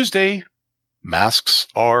 Tuesday, masks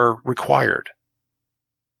are required.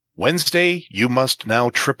 Wednesday, you must now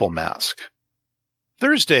triple mask.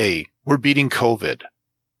 Thursday, we're beating COVID.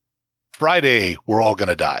 Friday, we're all going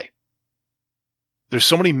to die. There's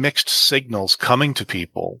so many mixed signals coming to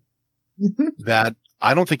people that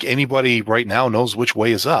I don't think anybody right now knows which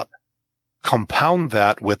way is up. compound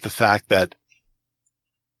that with the fact that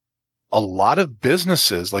a lot of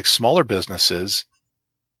businesses, like smaller businesses,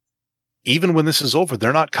 even when this is over,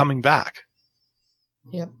 they're not coming back.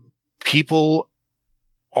 Yep. People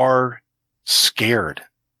are scared.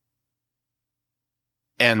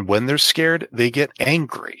 And when they're scared, they get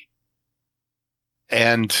angry.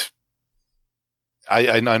 And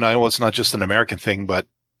I know it's not just an American thing, but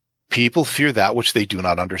people fear that which they do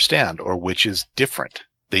not understand or which is different.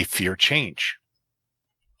 They fear change.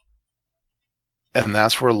 And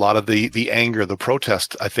that's where a lot of the anger, the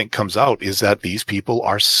protest, I think, comes out, is that these people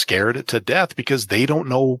are scared to death because they don't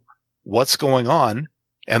know what's going on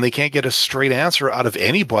and they can't get a straight answer out of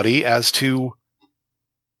anybody as to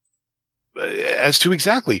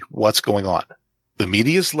exactly what's going on. The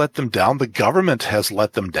media's let them down. The government has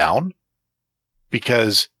let them down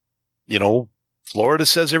because, Florida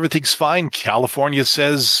says everything's fine. California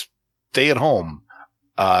says stay at home.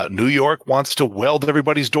 New York wants to weld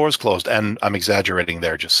everybody's doors closed. And I'm exaggerating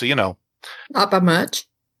there, just so you know. Not by much.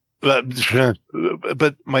 But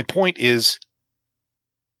my point is,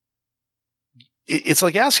 it's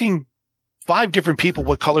like asking 5 different people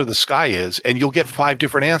what color the sky is, and you'll get 5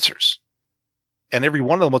 different answers. And every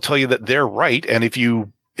one of them will tell you that they're right. And if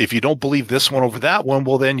you don't believe this one over that one,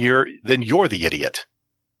 well, then you're the idiot.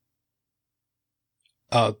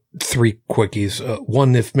 3 quickies.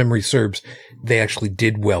 One, if memory serves, they actually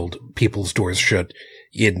did weld people's doors shut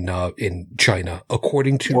in China,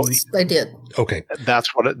 according to. Yes, they did. Okay,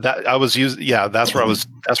 that's what I was using. Yeah, that's where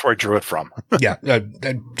I drew it from. Yeah, I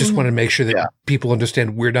just wanted to make sure that people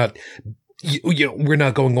understand we're not, we're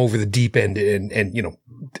not going over the deep end and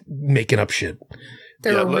making up shit.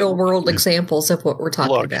 There are real world examples of what we're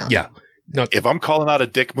talking about. Yeah, if I'm calling out a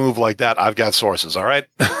dick move like that, I've got sources. All right.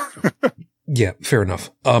 Yeah, fair enough.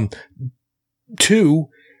 2,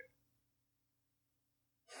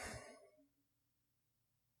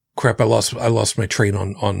 crap, I lost my train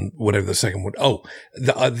on whatever the second one. Oh,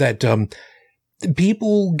 that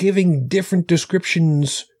people giving different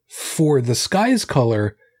descriptions for the sky's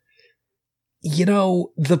color.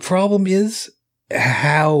 The problem is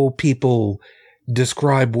how people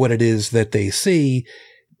describe what it is that they see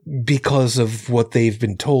because of what they've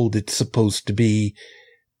been told it's supposed to be.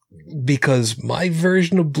 Because my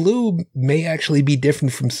version of blue may actually be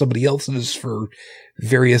different from somebody else's for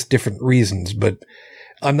various different reasons, but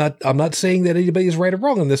I'm not saying that anybody's right or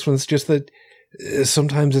wrong on this one. It's just that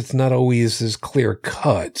sometimes it's not always as clear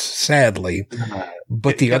cut, sadly.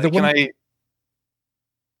 But the other one,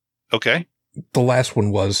 okay. The last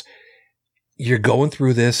one was, you're going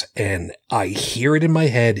through this and I hear it in my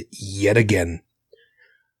head yet again.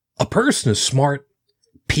 A person is smart.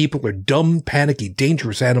 People are dumb, panicky,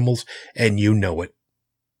 dangerous animals, and you know it.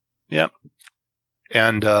 Yep.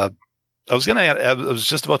 And I was going to add, I was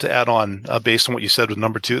just about to add on, based on what you said with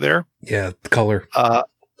number 2 there. Yeah, the color. A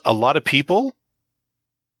lot of people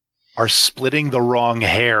are splitting the wrong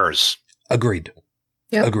hairs. Agreed.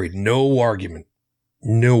 Yep. Agreed. No argument.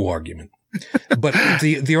 But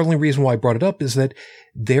the only reason why I brought it up is that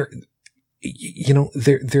there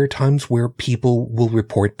are times where people will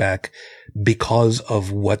report back because of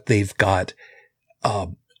what they've got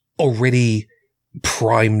already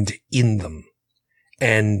primed in them.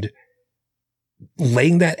 And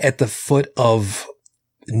laying that at the foot of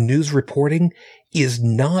news reporting is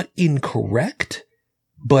not incorrect,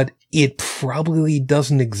 but it probably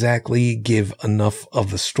doesn't exactly give enough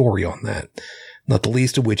of the story on that. Not the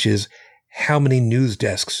least of which is how many news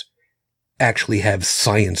desks actually have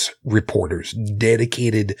science reporters,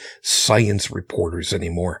 dedicated science reporters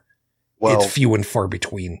anymore. Well, it's few and far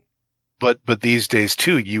between. But these days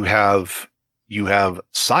too, you have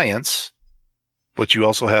science, but you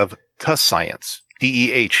also have science,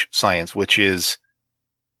 DEH science, which is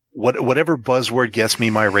whatever buzzword gets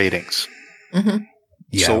me my ratings. Mm-hmm.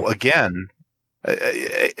 Yeah. So again,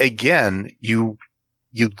 you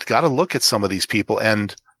got to look at some of these people.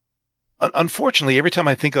 And unfortunately, every time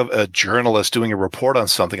I think of a journalist doing a report on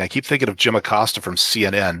something, I keep thinking of Jim Acosta from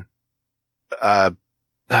CNN.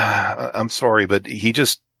 I'm sorry, but he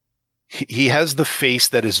has the face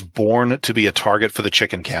that is born to be a target for the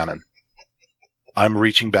chicken cannon. I'm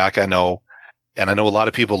reaching back, I know. And I know a lot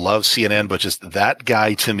of people love CNN, but just that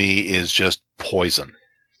guy to me is just poison.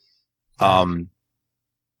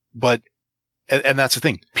 But that's the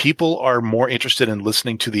thing. People are more interested in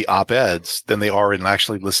listening to the op-eds than they are in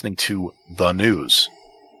actually listening to the news.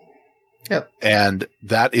 Yep. And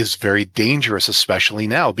that is very dangerous, especially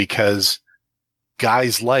now, because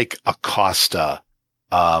guys like Acosta,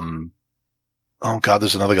 oh God,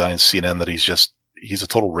 there's another guy in CNN that he's a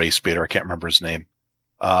total race baiter. I can't remember his name.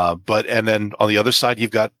 And then on the other side,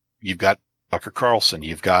 you've got Tucker Carlson.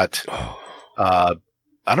 You've got, I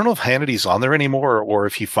don't know if Hannity's on there anymore or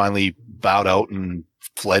if he finally bowed out and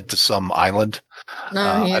fled to some island. No,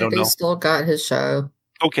 I don't know. Hannity's still got his show.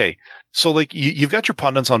 Okay. So like you've got your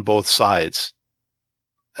pundits on both sides.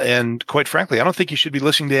 And quite frankly, I don't think you should be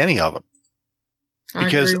listening to any of them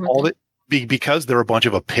because because they're a bunch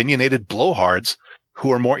of opinionated blowhards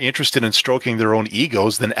who are more interested in stroking their own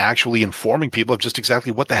egos than actually informing people of just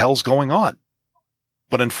exactly what the hell's going on.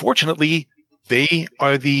 But unfortunately, they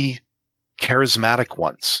are the charismatic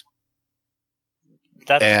ones.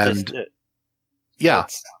 There's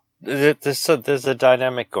a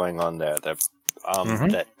dynamic going on there that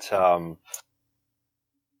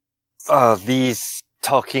these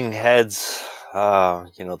talking heads,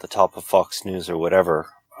 the top of Fox News or whatever,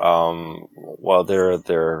 while their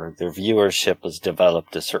viewership has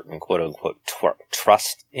developed a certain quote unquote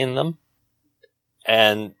trust in them,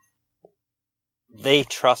 and they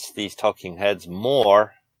trust these talking heads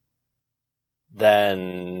more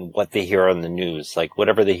than what they hear on the news. Like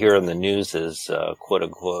whatever they hear on the news is quote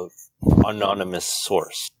unquote anonymous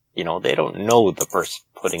source. They don't know the person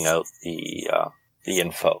putting out the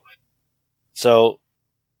info. So,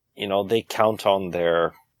 they count on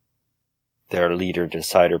their leader,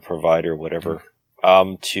 decider, provider, whatever,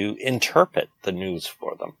 to interpret the news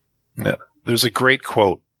for them. Yeah. There's a great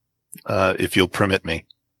quote, if you'll permit me.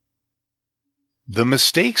 The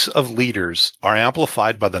mistakes of leaders are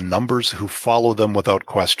amplified by the numbers who follow them without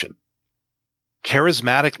question.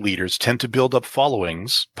 Charismatic leaders tend to build up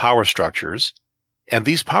followings, power structures, and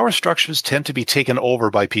these power structures tend to be taken over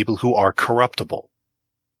by people who are corruptible.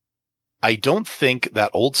 I don't think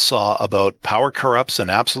that old saw about power corrupts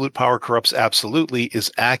and absolute power corrupts absolutely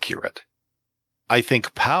is accurate. I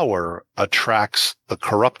think power attracts the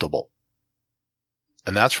corruptible.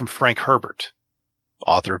 And that's from Frank Herbert,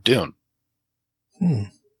 author of Dune.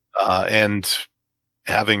 And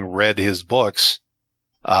having read his books,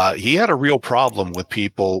 he had a real problem with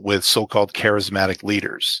people with so-called charismatic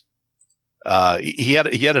leaders. He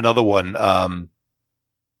had another one.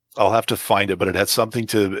 I'll have to find it, but it had something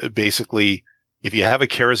to basically, if you have a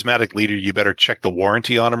charismatic leader, you better check the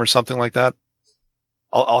warranty on him or something like that.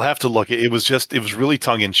 I'll have to look. It was really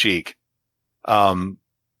tongue in cheek.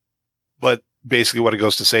 But basically what it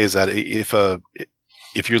goes to say is that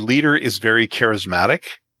if your leader is very charismatic,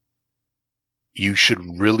 you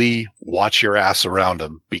should really watch your ass around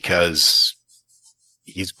him because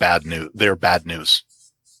he's bad news. They're bad news.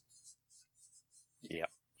 Yeah.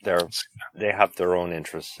 They have their own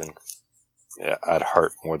interests at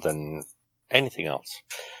heart more than anything else.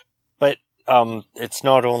 But it's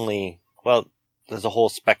not only, there's a whole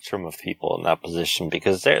spectrum of people in that position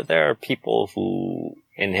because there are people who,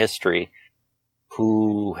 in history,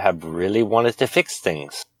 who have really wanted to fix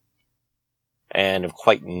things and have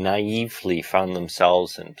quite naively found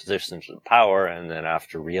themselves in positions of power and then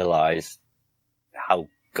after realized how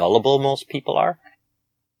gullible most people are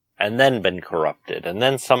and then been corrupted. And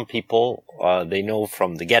then some people, they know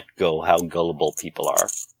from the get-go how gullible people are.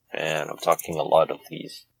 And I'm talking a lot of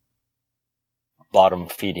these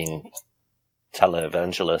bottom-feeding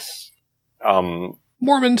televangelists.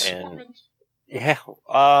 Mormons. Yeah.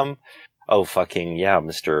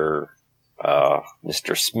 Mr.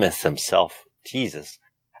 Smith himself. Jesus.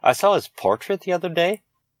 I saw his portrait the other day,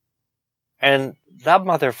 and that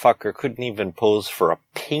motherfucker couldn't even pose for a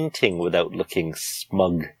painting without looking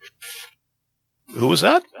smug. Who was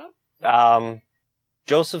that?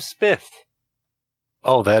 Joseph Smith.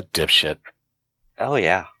 Oh, that dipshit. Oh,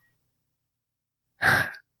 yeah.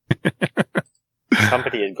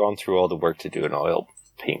 Somebody had gone through all the work to do an oil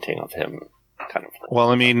painting of him. Kind of.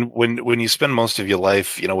 Well, I mean, when you spend most of your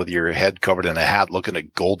life, with your head covered in a hat, looking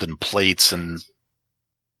at golden plates, and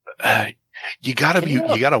you gotta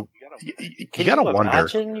wonder.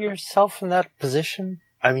 Imagine yourself in that position.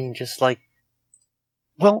 I mean, just like.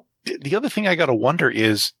 Well, the other thing I gotta wonder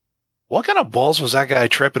is, what kind of balls was that guy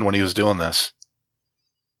tripping when he was doing this?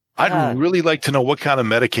 I'd really like to know what kind of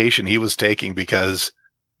medication he was taking because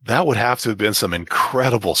that would have to have been some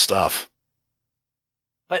incredible stuff.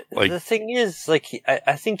 But the thing is,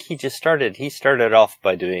 I think he started off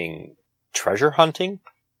by doing treasure hunting.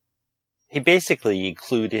 He basically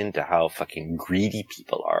clued into how fucking greedy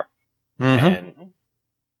people are. Mm-hmm.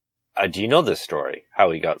 And do you know this story,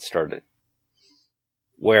 how he got started?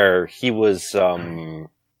 Where he was,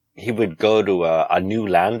 he would go to a new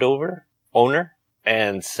landowner owner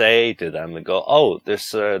and say to them,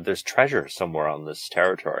 there's treasure somewhere on this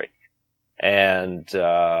territory. And,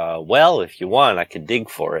 if you want, I could dig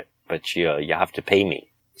for it, but you have to pay me.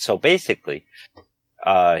 So basically,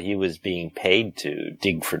 he was being paid to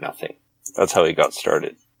dig for nothing. That's how he got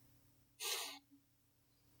started.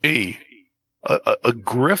 a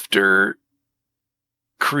grifter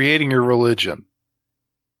creating a religion.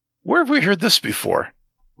 Where have we heard this before?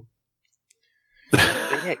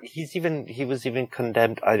 Yeah, he was even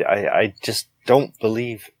condemned. I just don't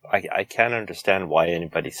believe. I can't understand why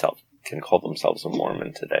anybody can call themselves a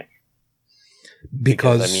Mormon today.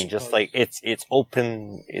 Because I mean, just like it's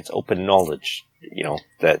open knowledge,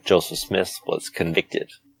 that Joseph Smith was convicted.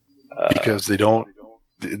 Because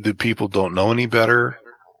the people don't know any better.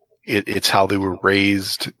 It's how they were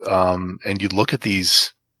raised. And you look at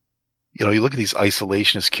these, you look at these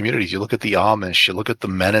isolationist communities. You look at the Amish. You look at the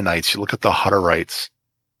Mennonites. You look at the Hutterites.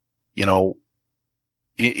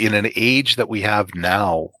 In an age that we have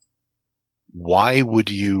now, why would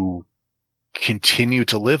you continue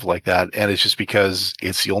to live like that? And it's just because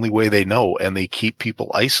it's the only way they know, and they keep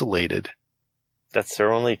people isolated. That's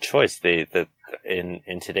their only choice.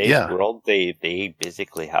 In today's world, they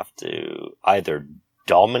basically have to either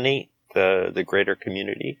dominate the greater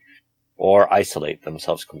community or isolate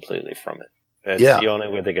themselves completely from it. That's the only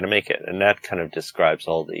way they're going to make it, and that kind of describes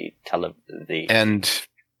all the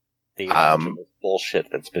bullshit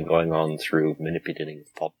that's been going on through manipulating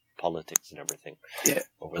politics and everything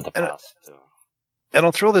over the past. And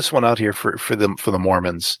I'll throw this one out here for the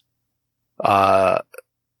Mormons.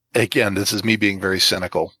 Again, this is me being very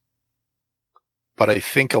cynical, but I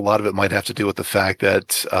think a lot of it might have to do with the fact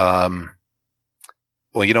that,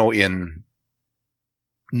 in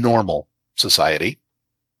normal society,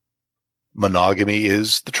 monogamy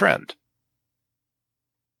is the trend.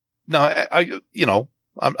 Now,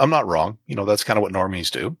 I'm not wrong. That's kind of what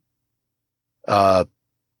normies do.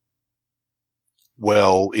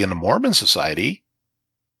 Well, in a Mormon society,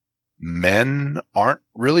 men aren't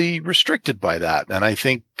really restricted by that. And I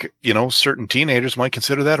think, certain teenagers might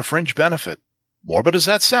consider that a fringe benefit. Morbid as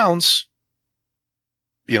that sounds,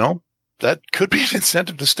 that could be an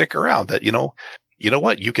incentive to stick around. That, you know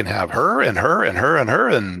what? You can have her and her and her and her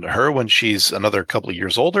and her when she's another couple of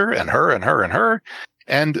years older, and her and her and her,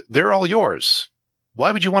 and they're all yours.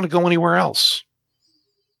 Why would you want to go anywhere else?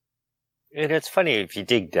 And it's funny if you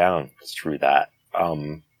dig down through that,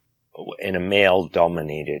 in a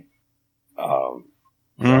male-dominated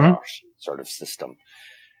sort of system.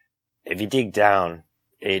 If you dig down,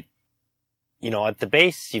 at the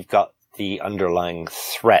base, you've got the underlying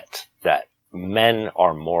threat that men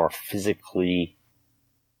are more physically,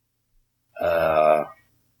 they're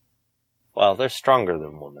stronger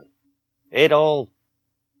than women.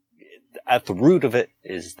 At the root of it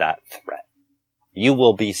is that threat. You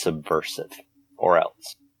will be subversive, or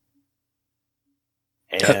else.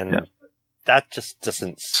 And that just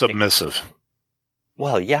doesn't submissive.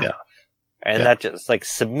 Well, yeah. And that just, like,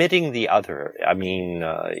 submitting the other, I mean,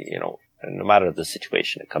 no matter the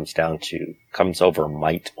situation, it comes over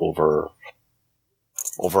might over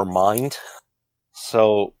mind.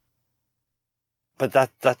 So, but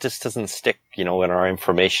that just doesn't stick, in our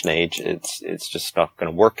information age. It's just not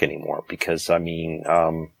going to work anymore because, I mean,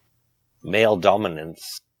 male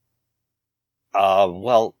dominance,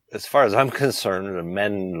 as far as I'm concerned, the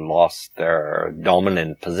men lost their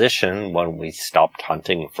dominant position when we stopped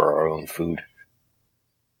hunting for our own food.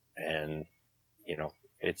 And,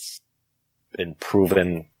 it's been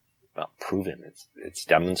it's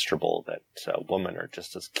demonstrable that women are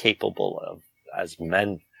just as capable as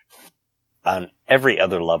men on every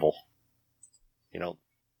other level,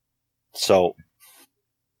 So,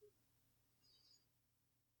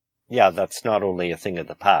 yeah, that's not only a thing of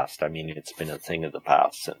the past. I mean, it's been a thing of the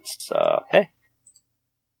past since,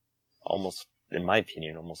 almost, in my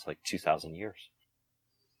opinion, almost like 2,000 years.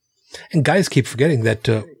 And guys keep forgetting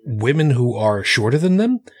that women who are shorter than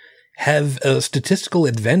them have a statistical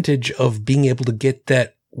advantage of being able to get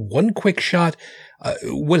that one quick shot.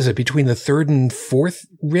 What is it, between the third and fourth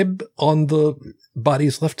rib on the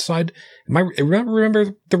body's left side?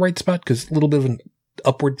 Remember the right spot? Because a little bit of an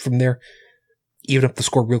upward from there. Even up the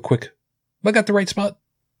score real quick. I got the right spot.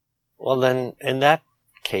 Well, then, in that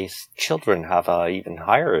case, children have an even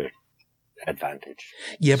higher advantage.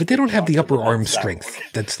 Yeah, but they don't have the upper arm strength.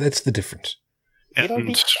 That's the difference.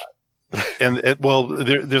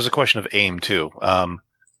 There's a question of aim too.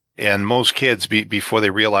 And most kids, before they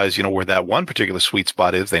realize, where that one particular sweet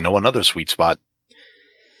spot is, they know another sweet spot.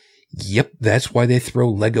 Yep, that's why they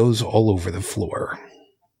throw Legos all over the floor.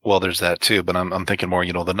 Well, there's that too, but I'm thinking more,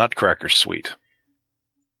 the Nutcracker suite.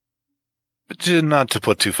 But not to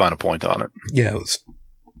put too fine a point on it. Yeah, it was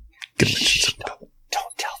gonna mention something.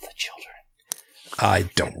 Don't tell the children. I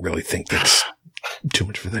don't really think that's too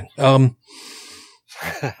much of a thing.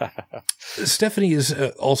 Stephanie has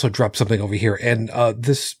also dropped something over here, and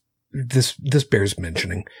this this bears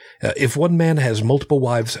mentioning. If one man has multiple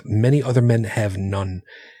wives, many other men have none.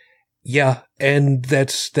 Yeah, and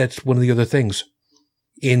that's one of the other things.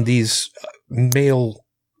 In these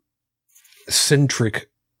male-centric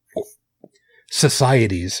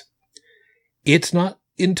societies, it's not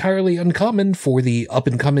entirely uncommon for the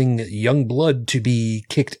up-and-coming young blood to be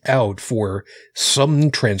kicked out for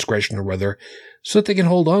some transgression or other so that they can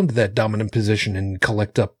hold on to that dominant position and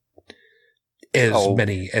collect up as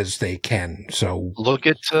many as they can. So look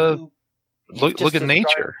at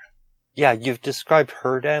nature. Yeah, you've described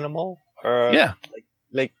herd animal. Yeah.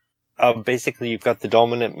 Basically you've got the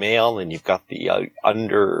dominant male and you've got the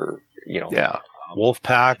Yeah. Wolf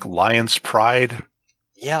pack, lion's pride.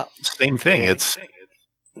 Yeah. Same thing. It's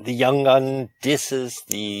the young gun disses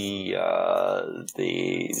the alpha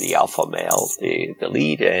male, the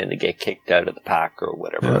lead, and they get kicked out of the pack or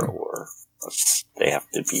whatever, or they have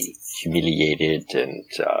to be humiliated. And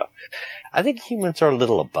I think humans are a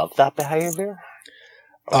little above that behavior.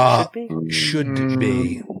 Should be. Should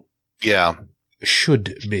be. Yeah.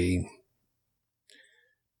 Should be.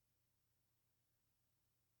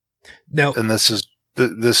 Now, and this is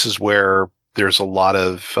where there's a lot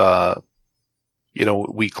of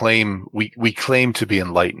we claim to be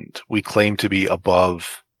enlightened. We claim to be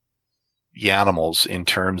above the animals in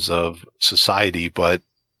terms of society, but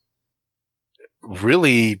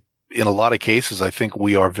really, in a lot of cases, I think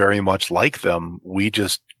we are very much like them. We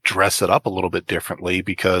just dress it up a little bit differently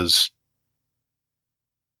because,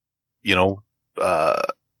 we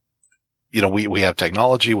have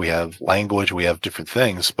technology, we have language, we have different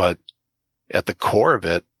things, but at the core of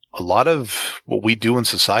it, a lot of what we do in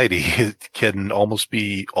society can almost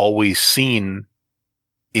be always seen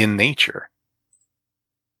in nature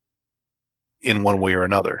in one way or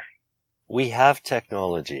another. We have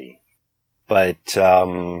technology, but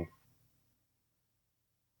there's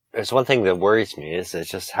one thing that worries me is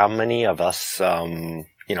just how many of us, for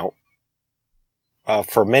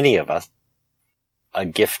many of us, a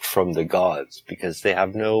gift from the gods because they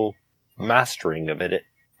have no mastering of it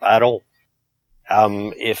at all.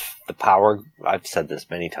 If the power, I've said this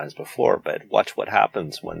many times before, but watch what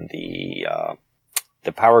happens when the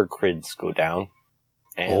power grids go down.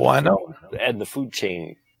 And I know. And the food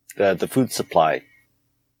chain, the food supply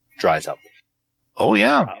dries up. Oh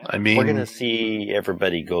yeah. I mean, we're going to see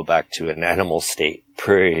everybody go back to an animal state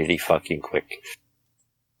pretty fucking quick.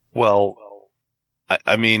 Well,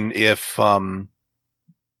 I mean, if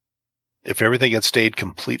everything had stayed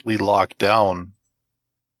completely locked down,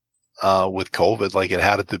 with COVID, like it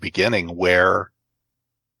had at the beginning, where,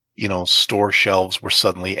 store shelves were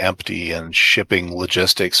suddenly empty and shipping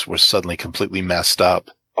logistics were suddenly completely messed up.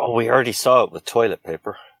 Oh, we already saw it with toilet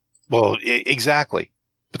paper. Well, exactly.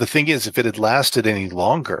 But the thing is, if it had lasted any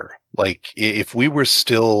longer, like if we were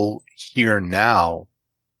still here now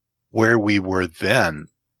where we were then,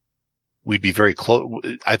 we'd be very close.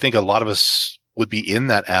 I think a lot of us would be in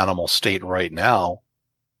that animal state right now.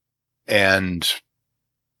 And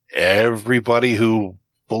everybody who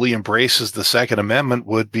fully embraces the Second Amendment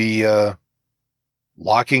would be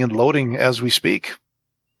locking and loading as we speak.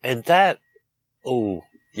 And that,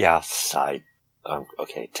 side,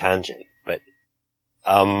 tangent, but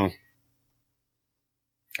I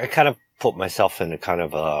kind of put myself in a kind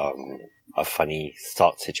of a funny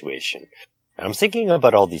thought situation. And I'm thinking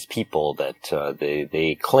about all these people that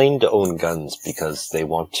they claim to own guns because they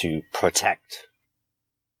want to protect.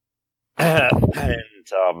 And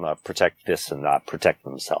protect this and that, protect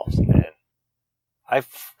themselves. And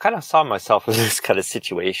I've kind of saw myself in this kind of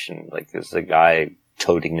situation, like there's a guy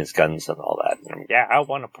toting his guns and all that. And I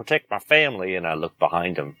want to protect my family. And I look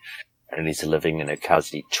behind him, and he's living in a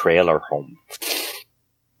cozy trailer home.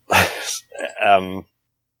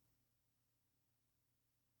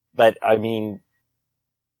 But I mean,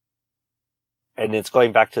 and it's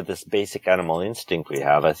going back to this basic animal instinct we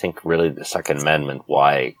have. I think really the Second Amendment,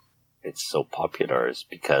 why it's so popular, is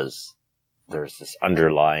because there's this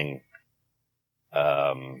underlying,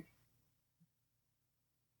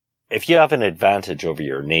 if you have an advantage over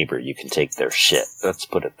your neighbor, you can take their shit. Let's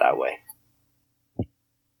put it that way.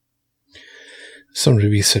 Something to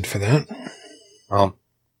be said for that.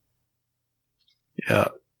 Yeah,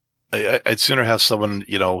 I'd sooner have someone,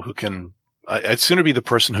 who can, I'd sooner be the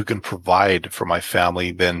person who can provide for my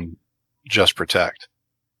family than just protect.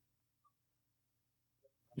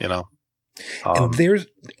 And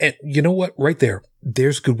you know what? Right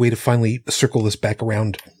there's a good way to finally circle this back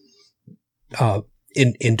around,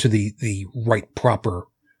 into the right proper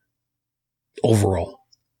overall.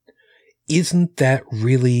 Isn't that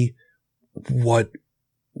really what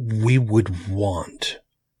we would want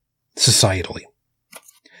societally?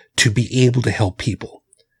 to be able to help people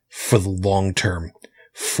for the long term,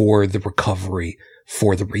 for the recovery,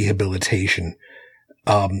 for the rehabilitation.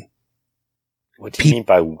 What do you mean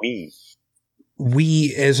by we?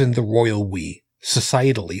 We as in the royal we,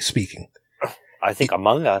 societally speaking. I think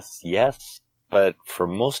among us, yes. But for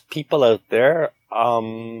most people out there,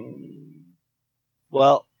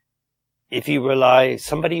 well, if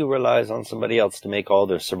somebody who relies on somebody else to make all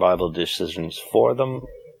their survival decisions for them,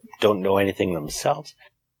 don't know anything themselves,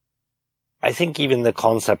 I think even the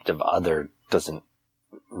concept of other doesn't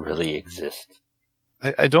really exist.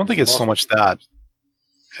 I don't think it's so much that.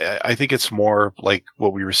 I think it's more like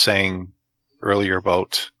what we were saying earlier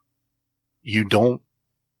about you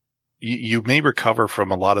may recover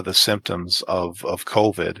from a lot of the symptoms of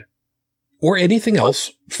COVID. Or anything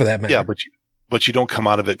else, for that matter. Yeah, but you don't come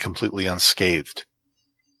out of it completely unscathed.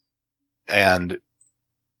 And,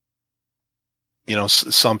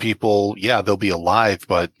 some people, they'll be alive,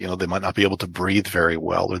 but, they might not be able to breathe very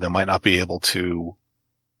well, or they might not be able to,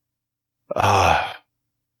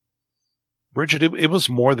 Bridget, it was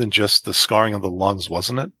more than just the scarring of the lungs,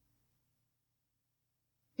 wasn't it?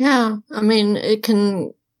 Yeah. I mean, it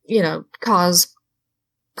can, cause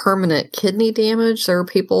permanent kidney damage. There are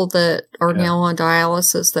people that are now on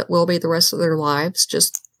dialysis that will be the rest of their lives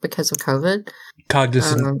just because of COVID.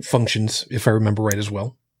 Cognizant functions, if I remember right, as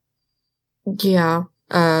well. Yeah.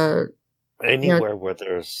 Anywhere where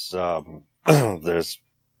there's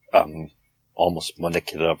almost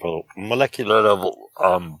molecular level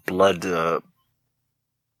blood,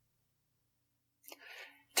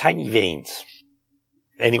 tiny veins.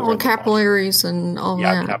 Anywhere capillaries and all that.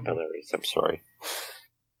 Yeah, capillaries. I'm sorry.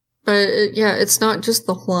 But it's not just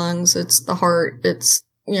the lungs, it's the heart, it's,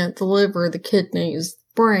 the liver, the kidneys, the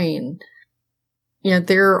brain.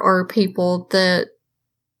 There are people that,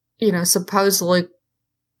 supposedly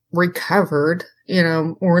recovered,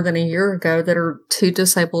 more than a year ago that are too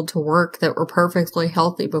disabled to work that were perfectly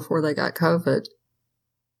healthy before they got COVID.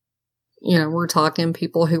 We're talking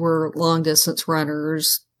people who were long distance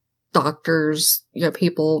runners, doctors,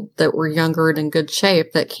 people that were younger and in good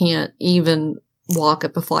shape that can't even walk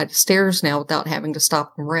up a flight of stairs now without having to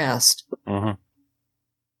stop and rest. Mm-hmm.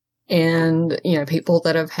 And, people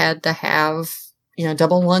that have had to have,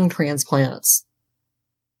 double lung transplants.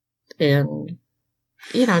 And,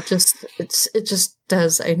 it just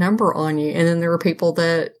does a number on you. And then there are people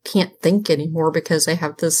that can't think anymore because they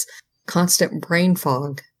have this constant brain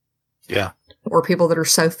fog. Yeah. Or people that are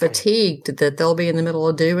so fatigued that they'll be in the middle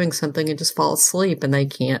of doing something and just fall asleep and they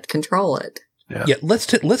can't control it. Yeah, let's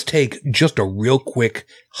take just a real quick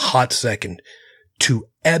hot second to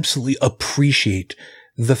absolutely appreciate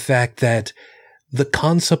the fact that the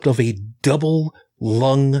concept of a double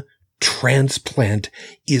lung transplant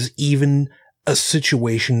is even a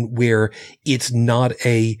situation where it's not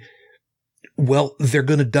they're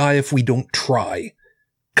going to die if we don't try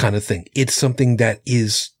kind of thing. It's something that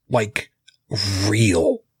is like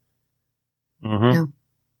real. Mm-hmm. Yeah.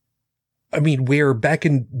 I mean,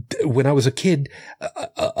 when I was a kid,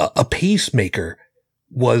 a pacemaker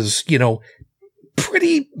was,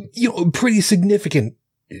 pretty significant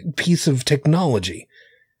piece of technology.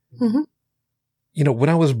 Mm-hmm. When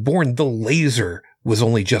I was born, the laser was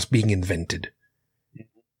only just being invented.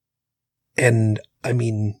 And I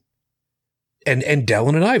mean, and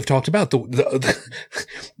Dallin and I have talked about the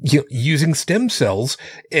using stem cells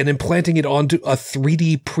and implanting it onto a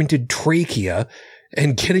 3D printed trachea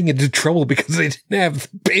and getting into trouble because they didn't have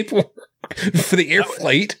the paperwork for the air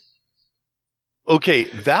flight. Okay,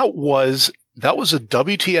 that was a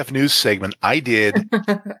WTF news segment I did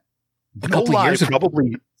a couple of years ago.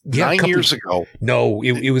 Probably 9 years ago. No,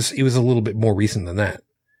 it was a little bit more recent than that.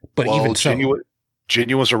 But even so,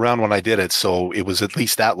 Ginu was around when I did it, so it was at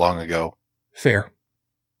least that long ago. Fair.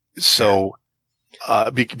 So,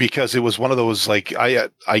 because it was one of those, like, I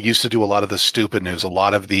used to do a lot of the stupid news, a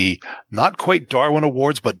lot of the not quite Darwin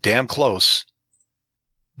Awards, but damn close.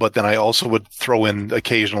 But then I also would throw in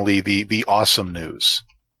occasionally the awesome news,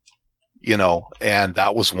 and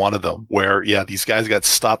that was one of them where, these guys got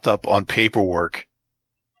stopped up on paperwork.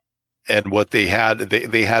 And what they had,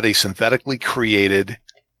 they had a synthetically created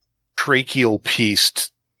tracheal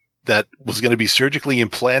piece that was going to be surgically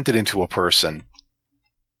implanted into a person.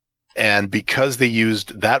 And because they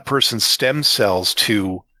used that person's stem cells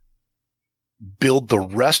to build the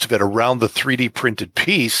rest of it around the 3D printed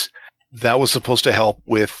piece, that was supposed to help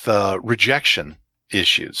with rejection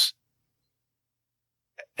issues.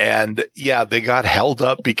 And they got held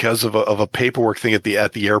up because of a paperwork thing at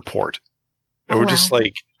the airport. And we're just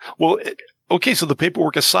like, well, okay, so the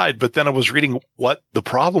paperwork aside, but then I was reading what the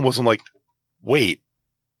problem was. I'm like, wait,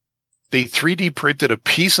 They 3D printed a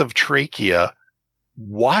piece of trachea,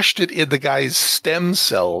 washed it in the guy's stem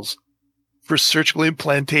cells for surgical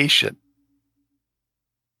implantation.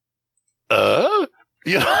 You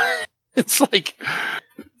know, it's like,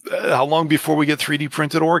 how long before we get 3D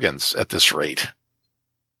printed organs at this rate?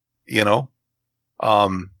 You know?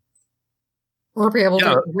 Or be able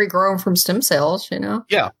to regrow them from stem cells, you know?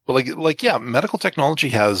 Yeah. But medical technology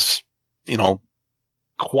has,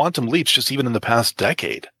 quantum leaps just even in the past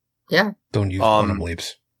decade. Yeah. Don't use quantum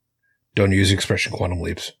leaps. Don't use the expression quantum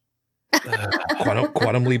leaps.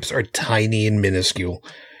 Quantum leaps are tiny and minuscule.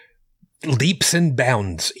 Leaps and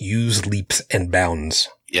bounds. Use leaps and bounds.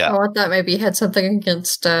 Yeah. Oh, I thought maybe you had something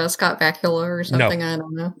against Scott Bakula or something. No. I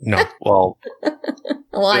don't know. No.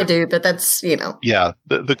 Well, I do, but that's, Yeah.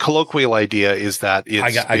 The colloquial idea is that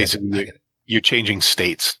it's basically you're changing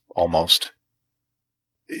states almost.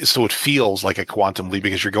 So it feels like a quantum leap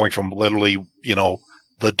because you're going from literally,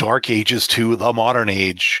 the dark ages to the modern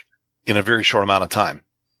age in a very short amount of time.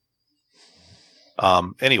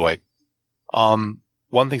 Anyway,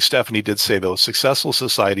 one thing Stephanie did say, though, successful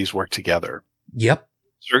societies work together. Yep.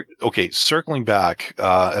 Okay, circling back,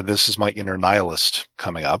 and this is my inner nihilist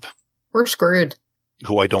coming up. We're screwed.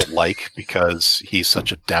 Who I don't like because he's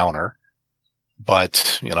such a downer.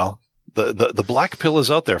 But, the black pill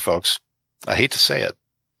is out there, folks. I hate to say it.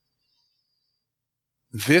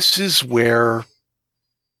 This is where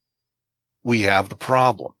we have the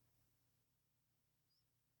problem.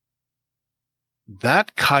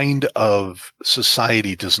 That kind of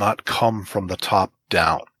society does not come from the top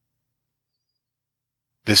down.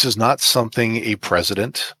 This is not something a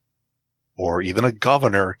president or even a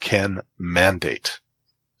governor can mandate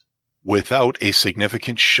without a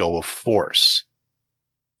significant show of force.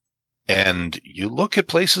 And you look at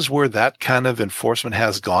places where that kind of enforcement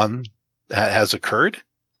has occurred,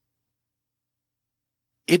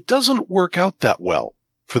 it doesn't work out that well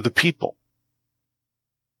for the people.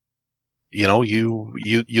 You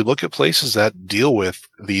look at places that deal with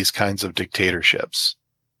these kinds of dictatorships.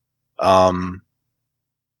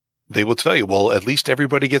 They will tell you, well, at least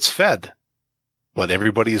everybody gets fed, but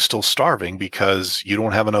everybody is still starving because you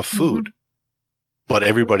don't have enough food. Mm-hmm. But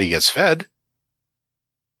everybody gets fed.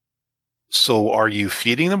 So are you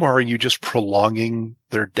feeding them or are you just prolonging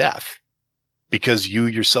their death? Because you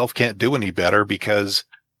yourself can't do any better because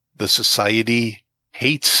the society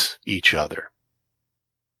hates each other.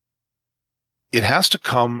 It has to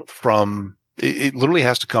come from, it literally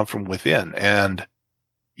has to come from within. And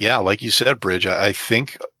yeah, like you said, Bridge, I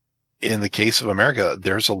think in the case of America,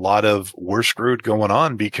 there's a lot of we're screwed going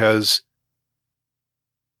on because,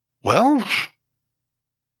 well,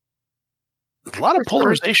 there's a lot of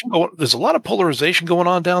polarization going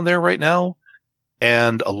on down there right now.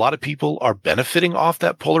 And a lot of people are benefiting off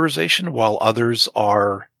that polarization while others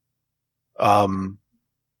are,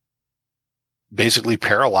 basically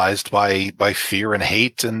paralyzed by fear and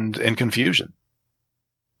hate and confusion.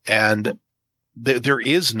 And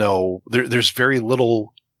there's very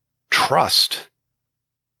little trust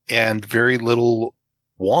and very little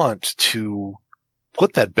want to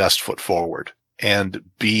put that best foot forward and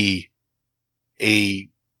be a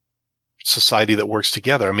society that works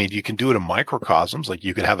together. I mean, you can do it in microcosms. Like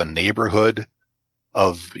you could have a neighborhood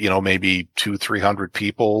of, maybe 200-300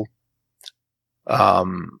 people,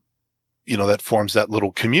 that forms that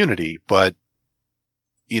little community. But,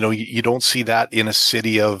 you don't see that in a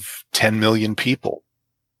city of 10 million people.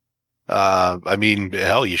 I mean,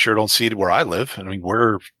 hell, you sure don't see it where I live. I mean,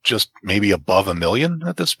 we're just maybe above 1 million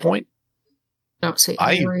at this point. Don't see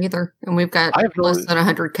it here either. And we've got less than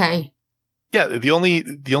 100K. Yeah. The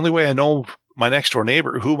only way I know who my next door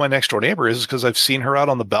neighbor is because I've seen her out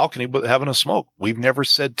on the balcony having a smoke. We've never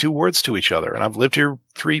said 2 words to each other, and I've lived here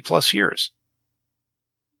 3+ years.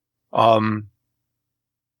 I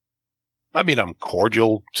mean, I'm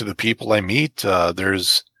cordial to the people I meet.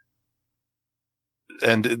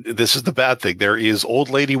 And this is the bad thing. There is old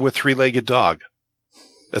lady with 3-legged dog.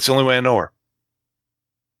 That's the only way I know her.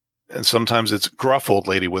 And sometimes it's gruff old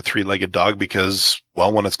lady with 3-legged dog because,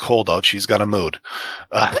 well, when it's cold out, she's got a mood.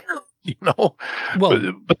 Well,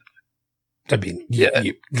 but I mean, yeah.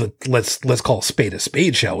 Let's call a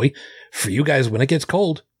spade, shall we? For you guys, when it gets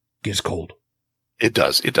cold, it gets cold. It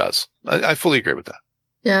does. I fully agree with that.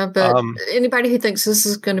 Yeah, but anybody who thinks this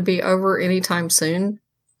is going to be over anytime soon,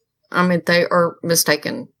 I mean, they are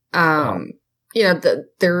mistaken. There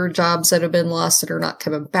are jobs that have been lost that are not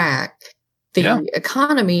coming back. The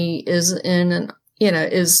economy is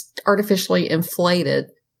is artificially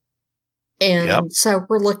inflated. And so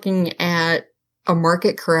we're looking at a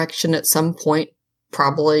market correction at some point,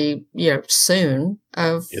 probably, soon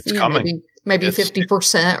of it's coming. Maybe maybe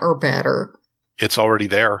 50% or better. It's already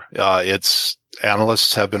there.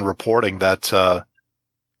 Analysts have been reporting that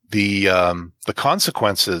the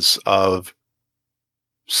consequences of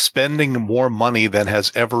spending more money than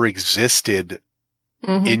has ever existed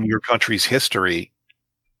in your country's history,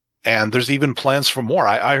 and there's even plans for more.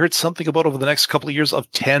 I heard something about over the next couple of years of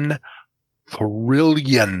 $10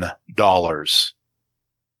 trillion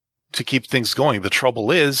to keep things going. The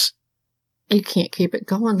trouble is, you can't keep it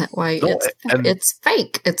going that way. No, it's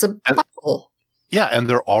fake. It's a bubble. Yeah, and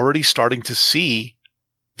they're already starting to see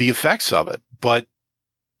the effects of it, but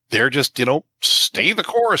they're just, stay the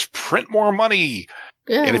course, print more money.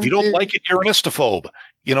 Yeah, and if you don't like it, you're an istophobe.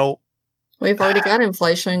 We've already got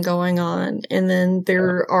inflation going on, and then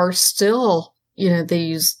there are still,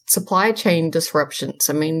 these supply chain disruptions.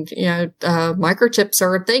 I mean, microchips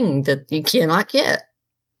are a thing that you cannot get.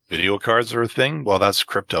 Video cards are a thing. Well, that's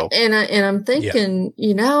crypto. And I'm thinking,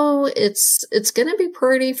 it's going to be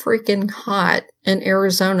pretty freaking hot in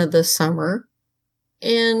Arizona this summer.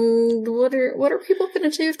 And what are people going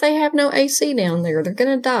to do if they have no AC down there? They're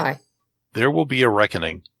going to die. There will be a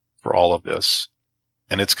reckoning for all of this,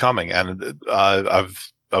 and it's coming. And I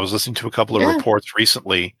was listening to a couple of reports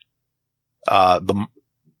recently. The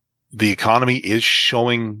economy is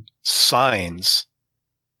showing signs.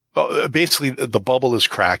 Basically, the bubble is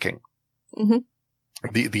cracking. Mm-hmm.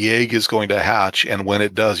 The egg is going to hatch, and when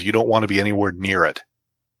it does, you don't want to be anywhere near it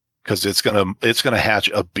because it's gonna hatch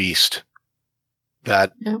a beast.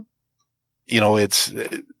 That it's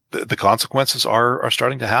the consequences are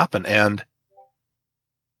starting to happen,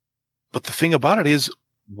 but the thing about it is,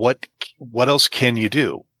 what else can you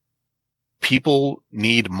do? People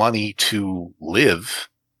need money to live.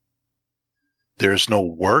 There's no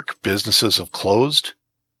work. Businesses have closed.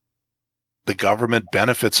 The government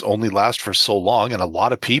benefits only last for so long, and a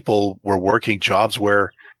lot of people were working jobs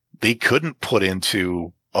where they couldn't put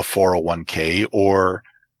into a 401k, or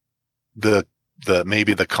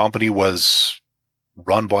maybe the company was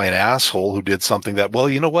run by an asshole who did something that, well,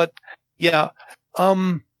 you know what? Yeah,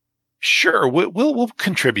 sure, we'll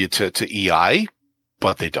contribute to EI,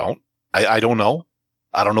 but they don't. I don't know.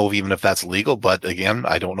 I don't know even if that's legal, but again,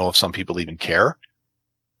 I don't know if some people even care.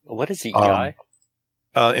 What is EI?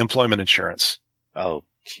 Employment insurance. Oh,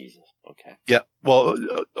 Jesus. Okay. Yeah. Well,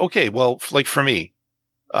 okay. Well, like for me,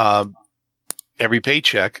 every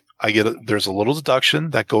paycheck there's a little deduction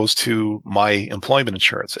that goes to my employment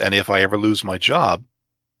insurance. And if I ever lose my job,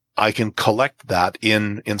 I can collect that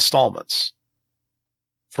in installments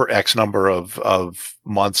for X number of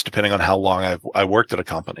months, depending on how long I worked at a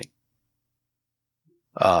company.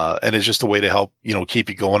 And it's just a way to help, keep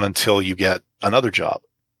you going until you get another job.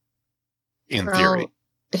 In theory.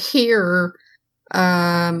 Here,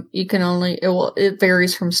 you can only, it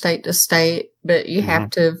varies from state to state, but you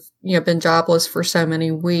have to have, been jobless for so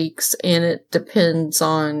many weeks, and it depends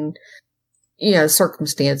on,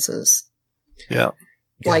 circumstances. Yeah.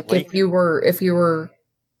 Like if you were,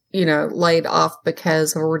 laid off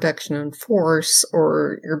because of a reduction in force,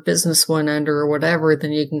 or your business went under or whatever,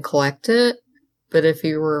 then you can collect it. But if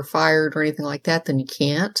you were fired or anything like that, then you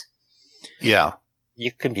can't. Yeah.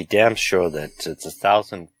 You can be damn sure that it's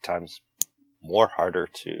 1,000 times more harder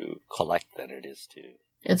to collect than it is to.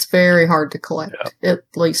 It's very hard to collect, at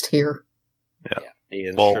least here.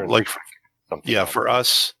 Yeah. Well, for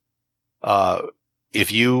us,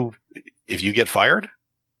 if you get fired,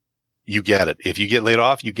 you get it. If you get laid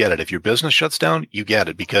off, you get it. If your business shuts down, you get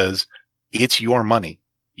it, because it's your money.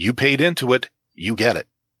 You paid into it, you get it.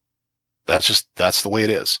 That's the way it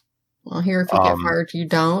is. Well, here, if you get fired, you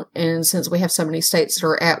don't. And since we have so many states that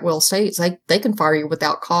are at-will states, they can fire you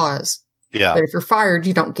without cause. Yeah. But if you're fired,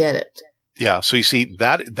 you don't get it. Yeah. So you see,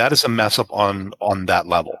 that is a mess up on that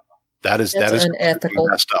level. That is unethical.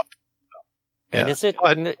 Messed up. Yeah. And is it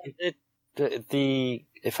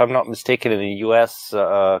if I'm not mistaken, in the U.S.,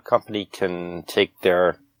 a company can take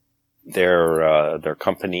their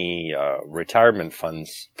company retirement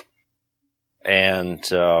funds and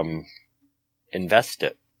invest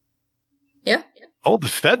it? Yeah. Oh, the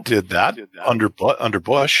Fed did that under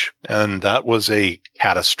Bush, and that was a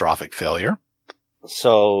catastrophic failure.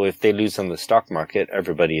 So if they lose on the stock market,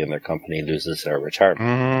 everybody in their company loses their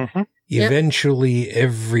retirement. Mm-hmm. Eventually,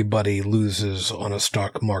 everybody loses on a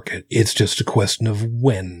stock market. It's just a question of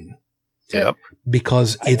when. Yep.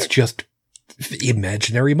 Because it's just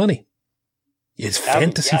imaginary money. It's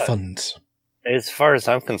fantasy funds. As far as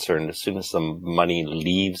I'm concerned, as soon as the money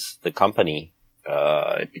leaves the company,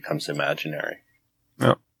 it becomes imaginary.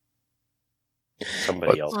 Yeah.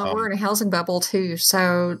 Somebody else. Well, we're in a housing bubble too.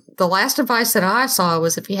 So the last advice that I saw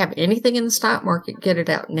was, if you have anything in the stock market, get it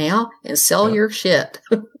out now and sell your shit.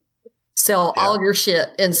 sell all your shit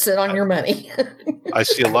and sit on your money. I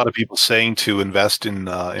see a lot of people saying to invest in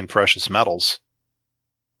precious metals,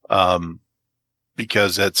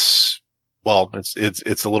 because it's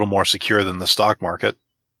a little more secure than the stock market.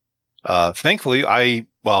 Thankfully, I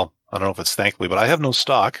don't know if it's thankfully, but I have no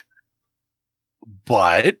stock.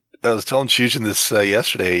 But I was telling Shujin this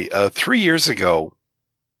yesterday. 3 years ago,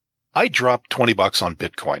 I dropped $20 on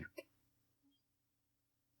Bitcoin.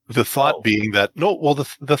 The thought being that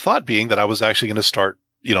the thought being that I was actually going to start,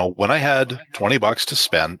 when I had $20 to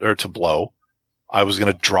spend or to blow, I was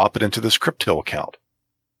going to drop it into this crypto account.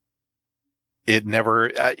 It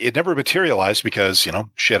never materialized because,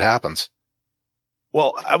 shit happens.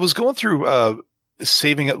 Well, I was going through,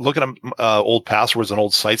 saving it, looking at old passwords and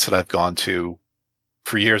old sites that I've gone to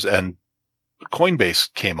for years, and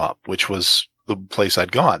Coinbase came up, which was the place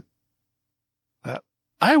I'd gone.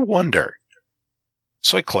 I wonder.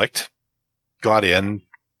 So I clicked, got in,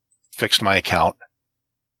 fixed my account.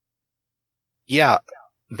 Yeah,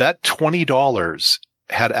 that $20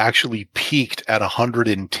 had actually peaked at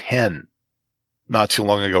 110 not too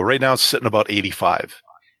long ago. Right now it's sitting about 85.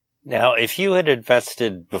 Now, if you had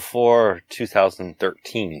invested before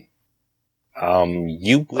 2013,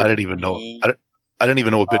 you would I didn't even know. I didn't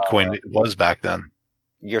even know what Bitcoin was back then.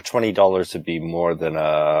 Your $20 would be more than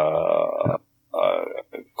a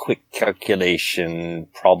quick calculation,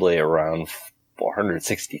 probably around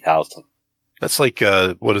 460,000. That's like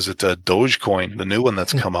what is it? Dogecoin, the new one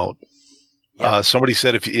that's come out. Yeah. Somebody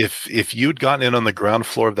said if you'd gotten in on the ground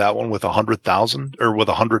floor of that one with 100,000 or with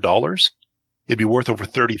 $100, it'd be worth over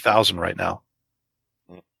 30,000 right now.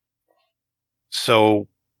 So,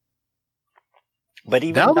 but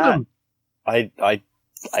even now that, I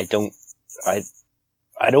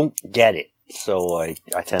don't get it. So I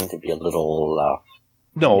tend to be a little.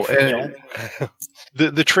 No,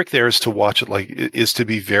 the trick there is to watch it, is to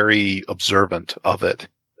be very observant of it.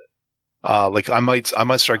 I might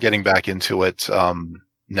start getting back into it,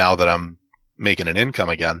 now that I'm making an income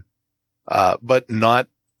again. But not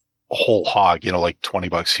a whole hog, like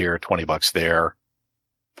 $20 here, $20 there.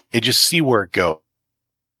 And just see where it goes.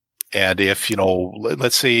 And if,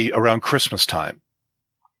 let's say around Christmas time,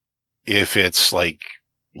 if it's like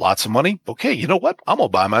lots of money, okay, you know what? I'm going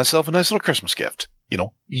to buy myself a nice little Christmas gift.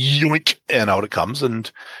 Yoink, and out it comes, and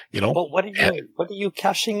But what are you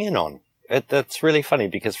cashing in on? That's really funny,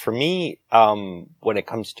 because for me, when it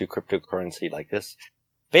comes to cryptocurrency like this,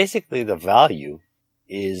 basically the value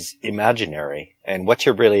is imaginary, and what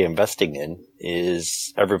you're really investing in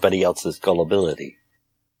is everybody else's gullibility.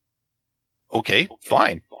 Okay,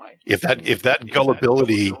 fine. If that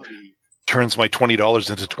gullibility turns my $20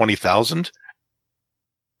 into 20,000,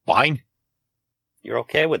 fine. You're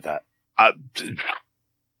okay with that.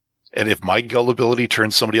 And if my gullibility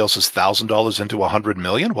turns somebody else's $1,000 into 100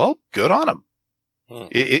 million, well, good on them.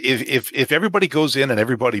 If everybody goes in and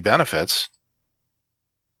everybody benefits.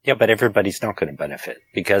 Yeah, but everybody's not going to benefit,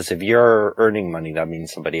 because if you're earning money, that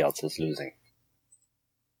means somebody else is losing.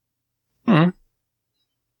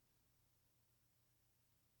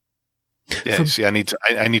 Yeah, see, I need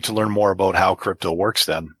to learn more about how crypto works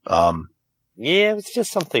then. Yeah, it's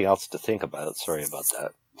just something else to think about. Sorry about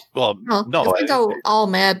that. Well, no. If we go all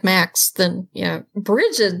Mad Max, then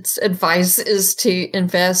Bridget's advice is to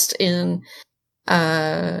invest in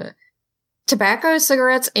tobacco,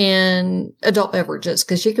 cigarettes, and adult beverages,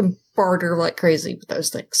 because you can barter like crazy with those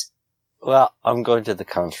things. Well, I'm going to the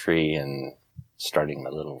country and starting my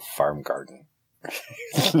little farm garden.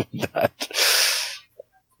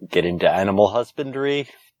 Get into animal husbandry.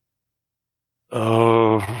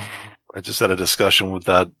 Oh, I just had a discussion with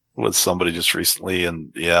somebody just recently,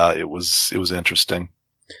 and yeah, it was interesting.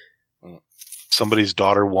 Somebody's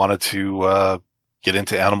daughter wanted to get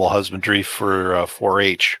into animal husbandry for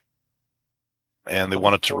 4-H, and they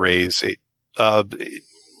wanted to raise the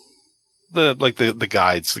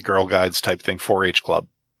guides, the Girl Guides type thing, 4-H club.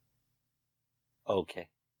 Okay.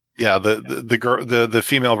 Yeah, the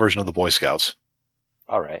female version of the Boy Scouts.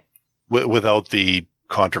 All right. Without the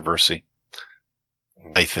controversy,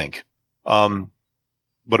 I think.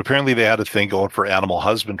 But apparently they had a thing going for animal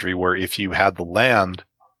husbandry where if you had the land,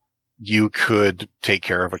 you could take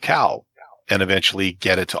care of a cow and eventually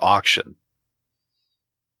get it to auction.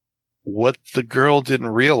 What the girl didn't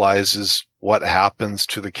realize is what happens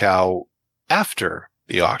to the cow after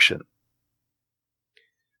the auction.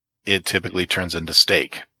 It typically turns into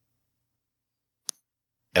steak.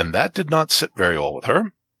 And that did not sit very well with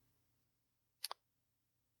her.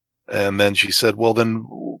 And then she said, well, then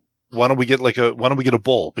why don't we get a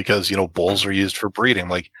bull? Because, bulls are used for breeding.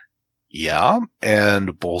 Like, yeah.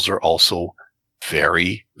 And bulls are also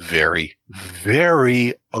very, very,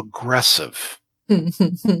 very aggressive.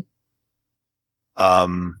 I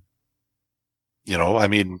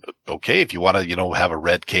mean, okay, if you want to, have a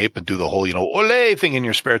red cape and do the whole, ole thing in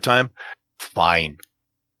your spare time, fine.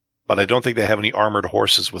 But I don't think they have any armored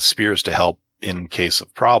horses with spears to help in case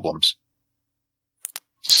of problems.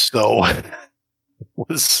 So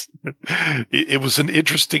it was an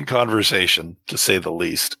interesting conversation, to say the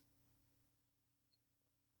least.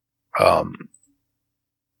 Let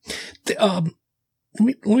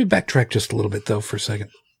me backtrack just a little bit, though, for a second.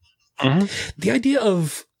 Mm-hmm. The idea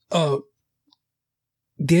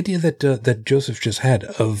that Joseph just had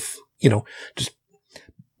of, just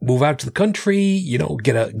move out to the country,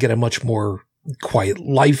 get a much more quiet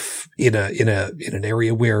life in an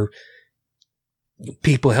area where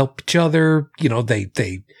people help each other,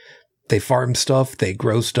 they farm stuff, they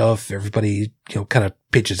grow stuff, everybody, kind of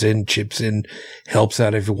pitches in, chips in, helps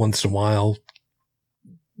out every once in a while.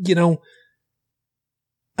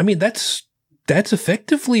 I mean, that's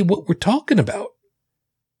effectively what we're talking about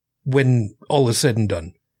when all is said and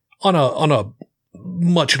done on a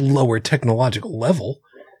much lower technological level.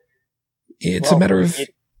 It's a matter of,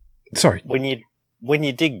 sorry. When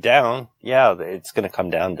you dig down, yeah, it's going to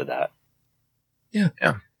come down to that. Yeah.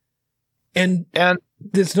 And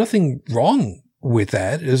there's nothing wrong with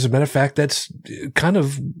that. As a matter of fact, that's kind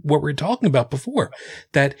of what we were talking about before,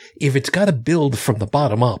 that if it's got to build from the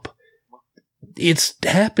bottom up, it's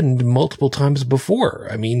happened multiple times before.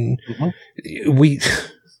 I mean,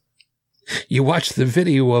 you watch the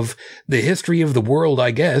video of the history of the world,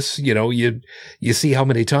 I guess, you see how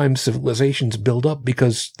many times civilizations build up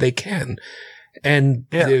because they can. And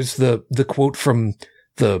there's the quote from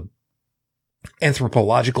the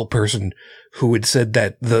anthropological person who had said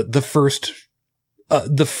that the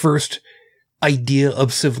first idea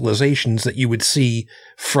of civilizations that you would see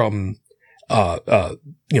from,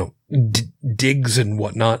 digs and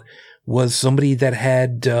whatnot was somebody that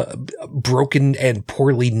had broken and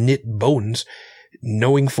poorly knit bones,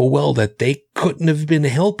 knowing full well that they couldn't have been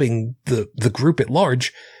helping the group at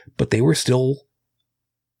large, but they were still,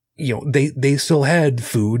 they still had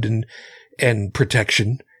food and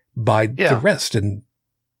protection by the rest. And,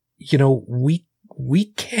 we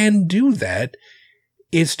can do that.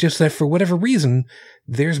 It's just that for whatever reason,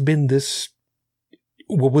 there's been this,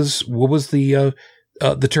 what was the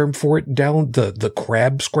term for it down, the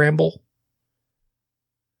crab scramble?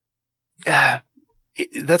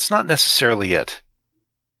 That's not necessarily it.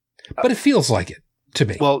 But it feels like it to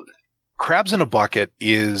me. Well, crabs in a bucket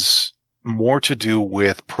is more to do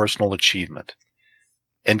with personal achievement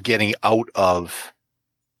and getting out of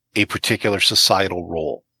a particular societal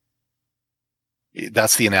role.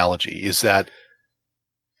 That's the analogy, is that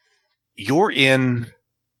you're in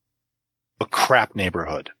a crap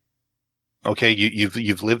neighborhood. Okay,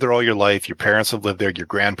 you've lived there all your life. Your parents have lived there. Your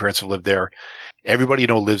grandparents have lived there. Everybody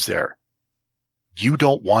lives there. You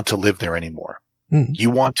don't want to live there anymore. Mm-hmm. You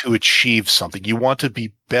want to achieve something. You want to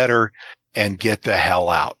be better and get the hell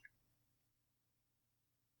out.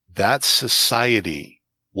 That society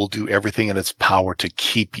will do everything in its power to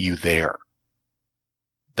keep you there.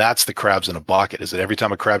 That's the crabs in a bucket, is that every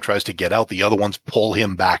time a crab tries to get out, the other ones pull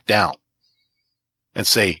him back down and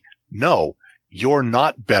say, no, you're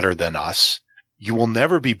not better than us. You will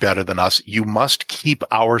never be better than us. You must keep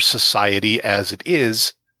our society as it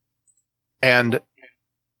is. And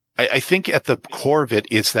I think at the core of it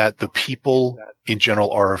is that the people in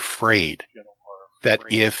general are afraid that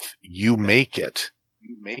if you make it,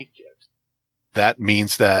 that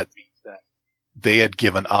means that they had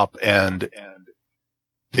given up and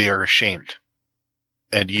they are ashamed.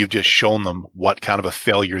 And you've just shown them what kind of a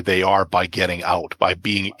failure they are by getting out, by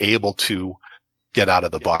being able to get out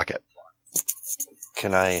of the bucket.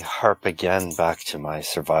 Can I harp again back to my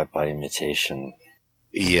survive by imitation?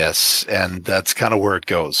 Yes, and that's kind of where it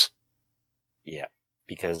goes. Yeah,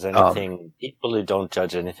 because people who don't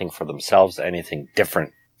judge anything for themselves, anything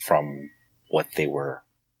different from what they were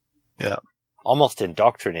almost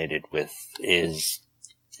indoctrinated with is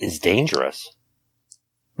dangerous.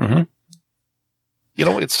 Mm-hmm.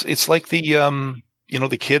 It's like the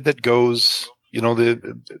the kid that goes,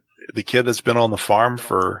 the kid that's been on the farm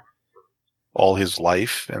for all his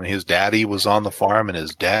life, and his daddy was on the farm, and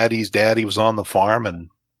his daddy's daddy was on the farm, and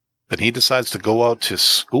then he decides to go out to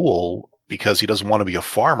school because he doesn't want to be a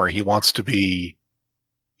farmer. He wants to be,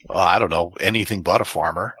 anything but a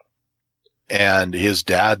farmer. And his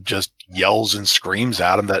dad just yells and screams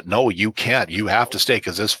at him that, no, you can't. You have to stay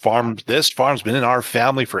because this farm's been in our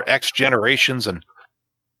family for X generations, and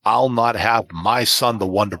I'll not have my son the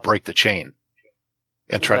one to break the chain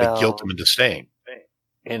and try to guilt him into staying.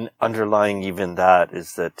 And underlying even that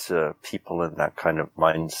is that people in that kind of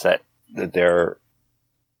mindset, that they're,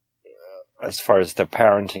 as far as their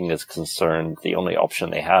parenting is concerned, the only option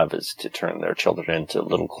they have is to turn their children into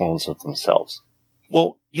little clones of themselves.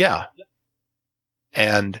 Well, yeah.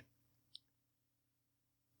 And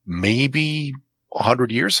maybe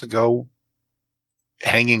 100 years ago,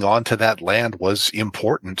 hanging on to that land was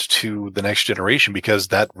important to the next generation because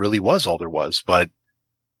that really was all there was. But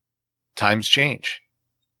times change,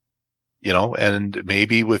 and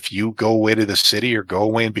maybe if you go away to the city or go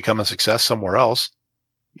away and become a success somewhere else,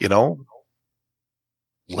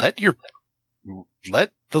 let the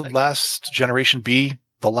last generation be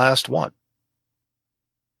the last one.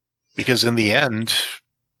 Because in the end,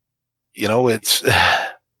 it's...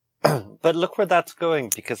 But look where that's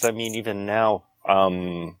going, because, I mean, even now,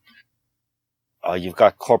 you've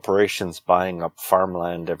got corporations buying up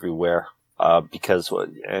farmland everywhere, from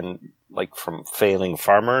failing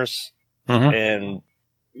farmers. Mm-hmm. And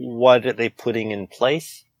what are they putting in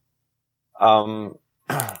place? Well,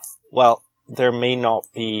 there may not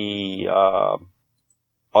be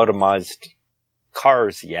automized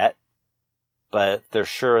cars yet, but there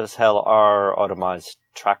sure as hell are automized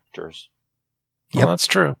tractors. Well, that's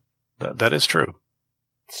true. That is true.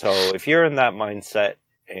 So if you're in that mindset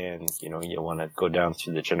and, you want to go down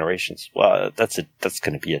through the generations, well, that's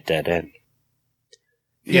going to be a dead end.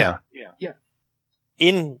 Yeah.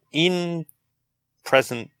 In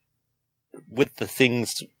present, with the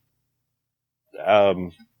things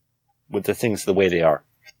the way they are,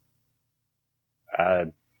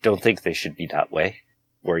 don't think they should be that way,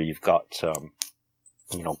 where you've got,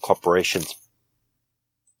 corporations.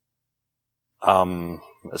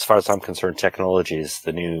 As far as I'm concerned, technology is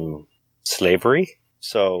the new slavery.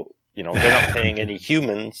 So, they're not paying any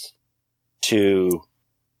humans to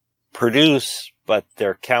produce, but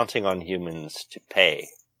they're counting on humans to pay.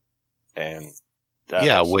 And that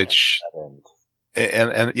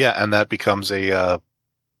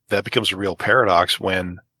that becomes a real paradox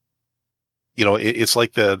when, it's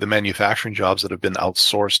like the manufacturing jobs that have been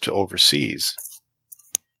outsourced to overseas.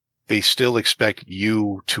 They still expect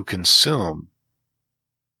you to consume,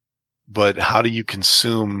 but how do you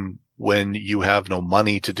consume when you have no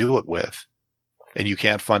money to do it with? And you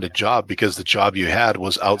can't find a job because the job you had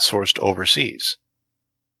was outsourced overseas.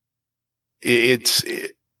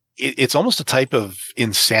 It's almost a type of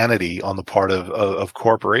insanity on the part of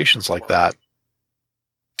corporations like that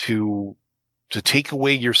to take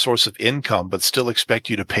away your source of income, but still expect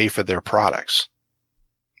you to pay for their products.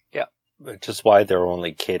 Yeah, which is why they're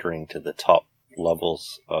only catering to the top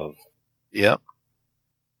levels of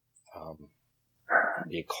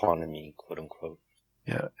the economy, quote unquote.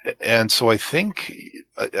 Yeah, and so I think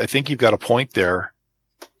you've got a point there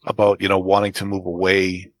about wanting to move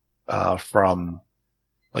away from,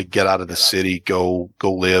 like, get out of the city, go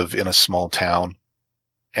live in a small town,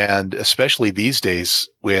 and especially these days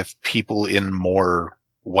with people in more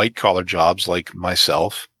white collar jobs like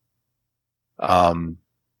myself. I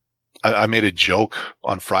made a joke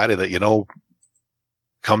on Friday that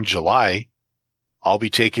come July, I'll be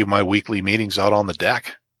taking my weekly meetings out on the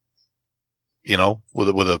deck.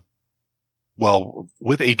 With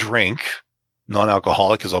a drink,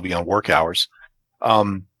 non-alcoholic, because I'll be on work hours.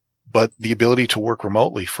 But the ability to work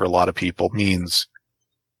remotely for a lot of people means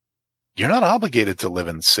you're not obligated to live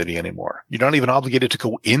in the city anymore. You're not even obligated to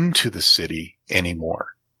go into the city anymore.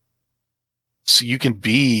 So you can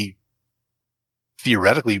be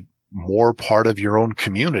theoretically more part of your own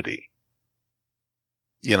community.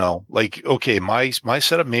 Okay, my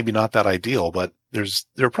setup maybe not that ideal, but there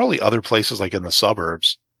are probably other places like in the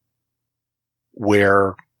suburbs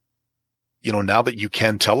where, now that you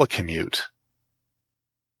can telecommute,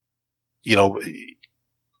 you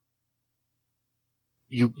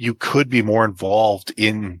could be more involved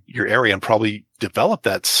in your area and probably develop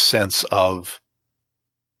that sense of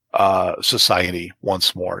society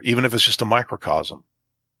once more, even if it's just a microcosm.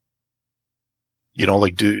 If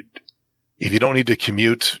you don't need to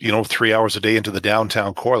commute, 3 hours a day into the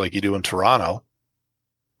downtown core like you do in Toronto,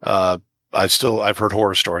 I've heard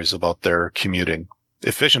horror stories about their commuting.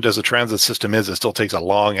 Efficient as the transit system is, it still takes a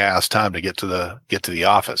long ass time to get to the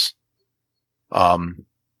office. And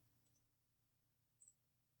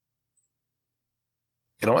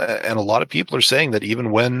a lot of people are saying that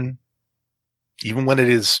even when it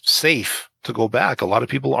is safe to go back, a lot of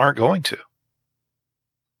people aren't going to,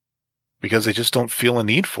 because they just don't feel a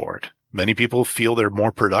need for it. Many people feel they're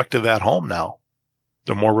more productive at home now.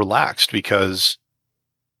 They're more relaxed because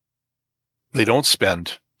they don't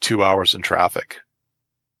spend 2 hours in traffic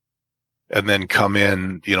and then come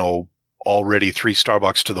in, already 3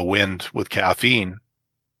 Starbucks to the wind with caffeine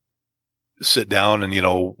sit down and,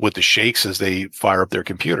 with the shakes as they fire up their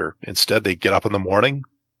computer. Instead, they get up in the morning,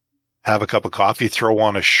 have a cup of coffee, throw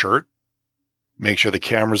on a shirt, make sure the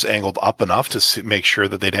camera's angled up enough to make sure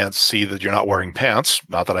that they can't see that you're not wearing pants.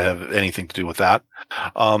 Not that I have anything to do with that.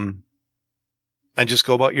 And just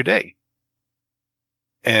go about your day.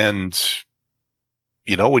 And,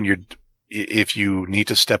 if you need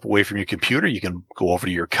to step away from your computer, you can go over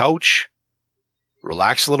to your couch,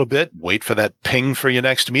 relax a little bit, wait for that ping for your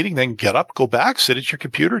next meeting, then get up, go back, sit at your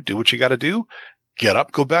computer, do what you got to do, get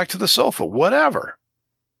up, go back to the sofa, whatever.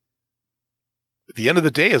 At the end of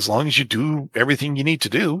the day, as long as you do everything you need to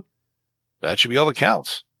do, that should be all that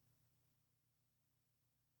counts.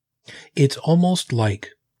 It's almost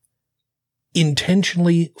like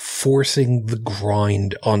intentionally forcing the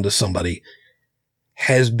grind onto somebody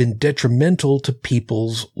has been detrimental to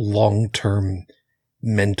people's long-term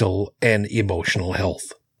mental and emotional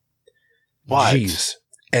health. What? Jeez,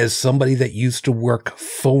 as somebody that used to work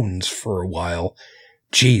phones for a while,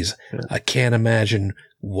 geez, I can't imagine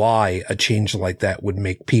why a change like that would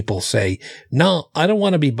make people say, no, I don't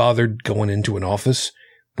want to be bothered going into an office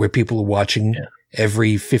where people are watching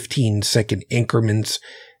every 15-second increments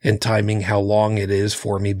and timing how long it is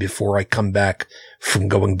for me before I come back from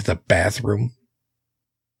going to the bathroom.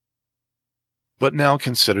 But now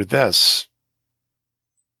consider this.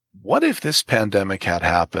 What if this pandemic had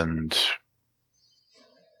happened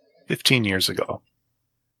 15 years ago?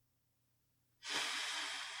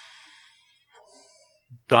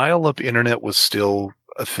 Dial-up internet was still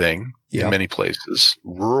a thing in many places.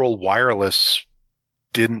 Rural wireless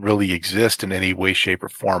didn't really exist in any way, shape, or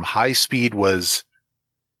form. High speed was,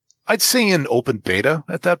 I'd say, in open beta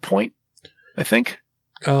at that point, I think.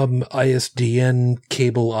 ISDN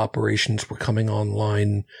cable operations were coming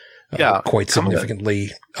online quite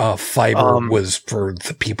significantly. Fiber was for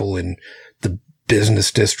the people in the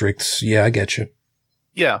business districts. Yeah, I get you.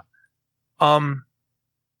 Yeah. And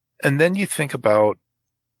then you think about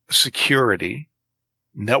security,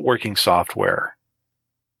 networking software,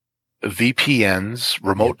 VPNs,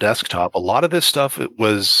 remote desktop. A lot of this stuff, it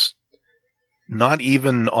was not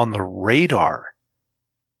even on the radar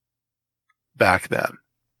back then.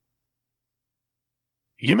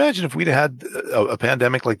 You imagine if we'd had a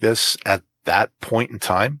pandemic like this at that point in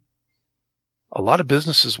time, a lot of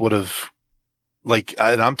businesses would have,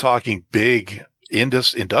 and I'm talking big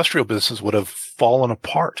industrial business, would have fallen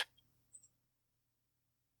apart.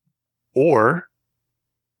 Or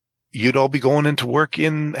you'd all be going into work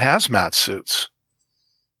in hazmat suits.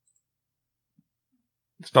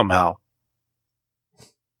 Somehow.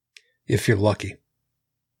 If you're lucky.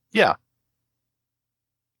 Yeah.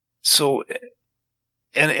 So,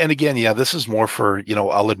 and again, this is more for,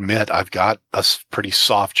 I'll admit I've got a pretty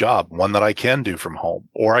soft job, one that I can do from home,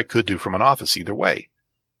 or I could do from an office, either way.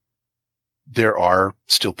 There are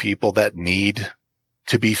still people that need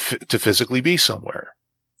to to physically be somewhere.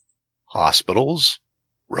 Hospitals,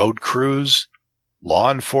 road crews,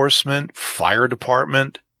 law enforcement, fire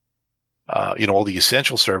department, all the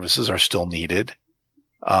essential services are still needed.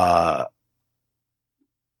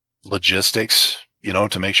 Logistics,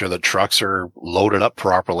 to make sure that trucks are loaded up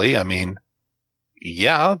properly. I mean,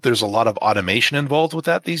 there's a lot of automation involved with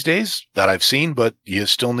that these days that I've seen, but you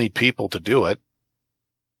still need people to do it.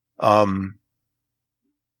 And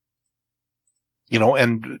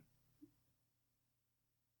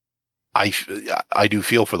I do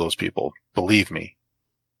feel for those people, believe me.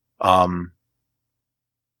 But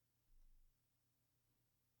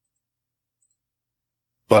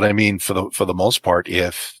I mean, for the most part,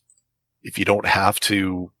 if you don't have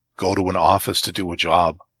to go to an office to do a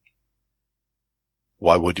job,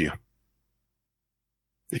 why would you?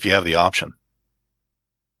 If you have the option.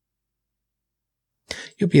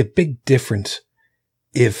 It would be a big difference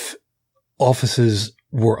if offices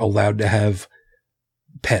were allowed to have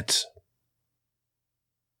pets.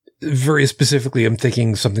 Very specifically, I'm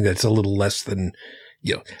thinking something that's a little less than,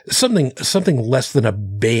 something less than a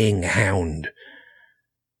baying hound.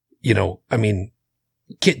 I mean,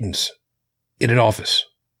 kittens in an office.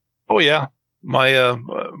 Oh yeah.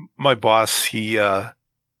 My boss, he, I've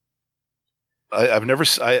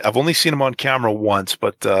only seen him on camera once,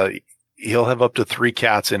 but, he'll have up to 3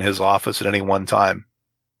 cats in his office at any one time.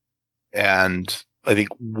 And I think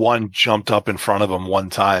one jumped up in front of him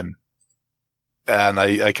one time. And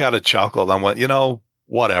I kind of chuckled. I went,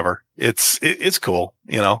 whatever. It's cool,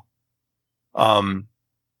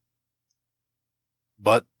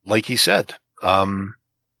 But like he said,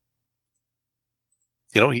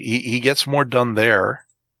 he gets more done there.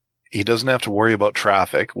 He doesn't have to worry about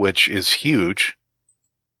traffic, which is huge.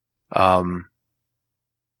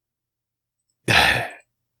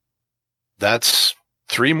 that's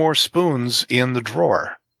 3 more spoons in the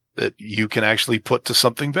drawer that you can actually put to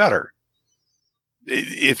something better.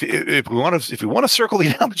 If we want to circle the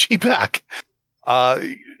analogy back,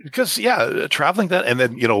 because traveling that, and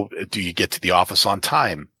then, do you get to the office on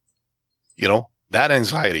time? That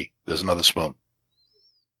anxiety, there's another spoon.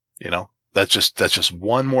 That's just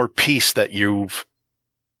one more piece that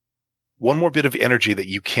one more bit of energy that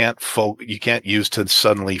you can't use to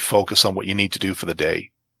suddenly focus on what you need to do for the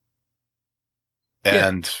day.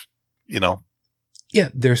 And, Yeah,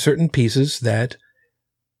 there are certain pieces that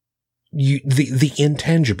the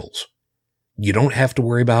intangibles, you don't have to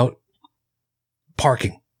worry about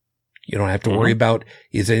parking. You don't have to worry about,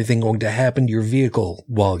 is anything going to happen to your vehicle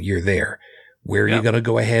while you're there? Where are you going to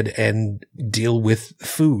go ahead and deal with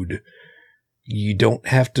food? You don't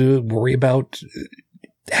have to worry about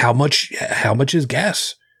how much is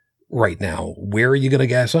gas right now. Where are you going to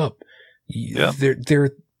gas up? Yeah.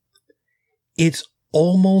 It's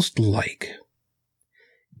almost like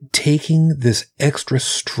taking this extra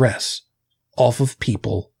stress off of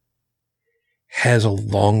people has a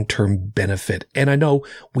long-term benefit. And I know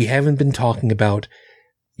we haven't been talking about,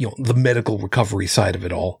 the medical recovery side of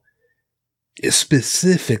it all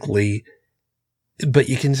specifically, but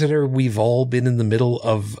you consider we've all been in the middle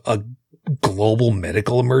of a global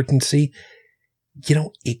medical emergency.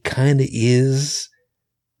 It kind of is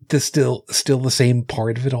still the same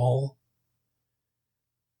part of it all.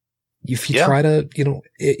 If you try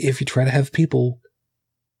to have people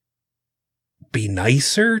be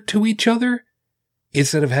nicer to each other,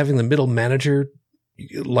 instead of having the middle manager,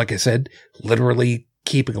 like I said, literally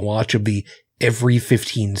keeping a watch of the every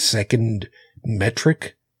 15-second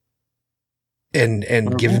metric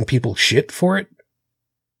and giving people shit for it.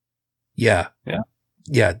 Yeah.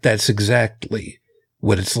 Yeah, that's exactly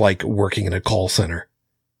what it's like working in a call center.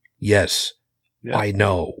 Yes, I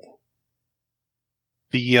know.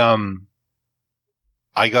 I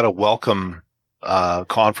got a welcome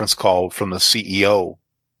conference call from the CEO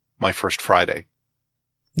my first Friday.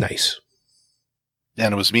 Nice.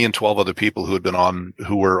 And it was me and 12 other people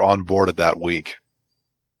who were on board at that week.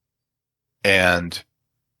 And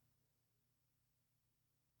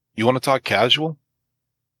you want to talk casual?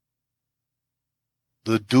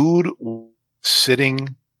 The dude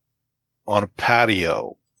sitting on a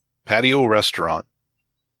patio restaurant.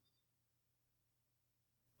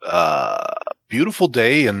 Beautiful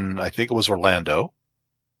day, and I think it was Orlando.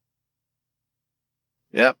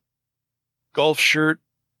 Yep. Golf shirt.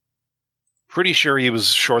 Pretty sure he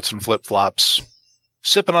was shorts and flip-flops,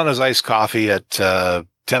 sipping on his iced coffee at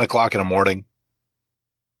 10 o'clock in the morning.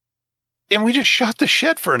 And we just shot the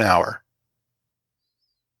shit for an hour.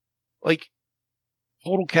 Like,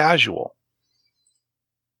 total casual.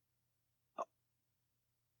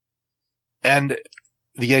 And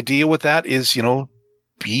the idea with that is,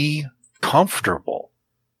 be comfortable.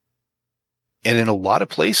 And in a lot of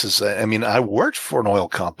places, I worked for an oil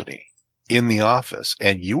company in the office,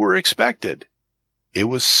 and you were expected. It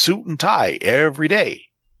was suit and tie every day.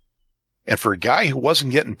 And for a guy who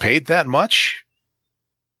wasn't getting paid that much,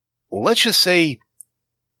 let's just say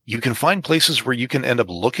you can find places where you can end up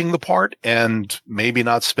looking the part and maybe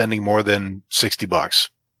not spending more than $60.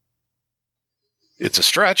 It's a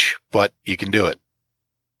stretch, but you can do it.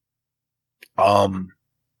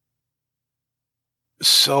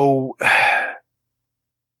 So,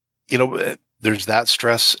 there's that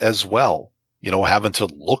stress as well, having to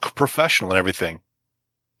look professional and everything.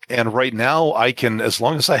 And right now I can, as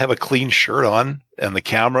long as I have a clean shirt on and the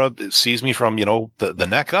camera sees me from, the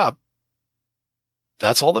neck up,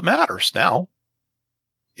 that's all that matters now.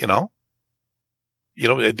 Did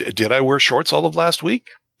I wear shorts all of last week?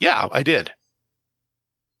 Yeah, I did.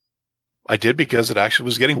 I did because it actually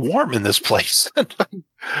was getting warm in this place.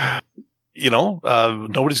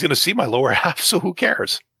 Nobody's going to see my lower half, so who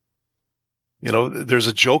cares? There's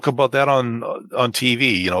a joke about that on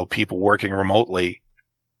TV, people working remotely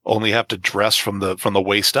only have to dress from the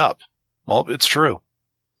waist up. Well, it's true.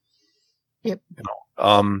 Yep.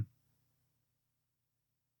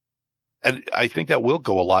 And I think that will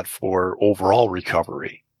go a lot for overall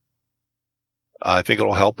recovery. I think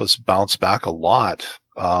it'll help us bounce back a lot.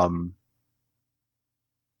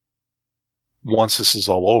 Once this is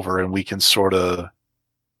all over and we can sort of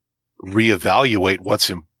reevaluate what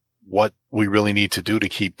we really need to do to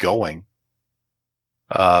keep going.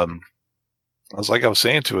 I was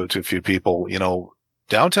saying to a few people,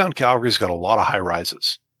 downtown Calgary's got a lot of high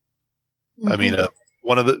rises. Mm-hmm.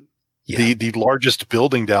 One of the largest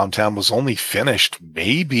building downtown was only finished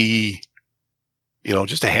maybe,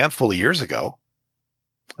 just a handful of years ago.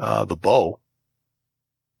 The Bow.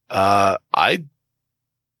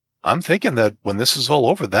 I'm thinking that when this is all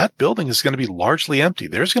over, that building is going to be largely empty.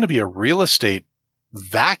 There's going to be a real estate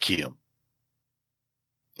vacuum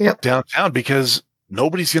downtown because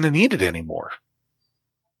nobody's going to need it anymore.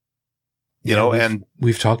 You know, and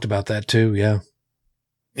we've talked about that too. Yeah.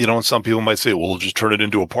 You know, and some people might say, well, we'll just turn it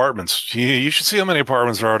into apartments. You should see how many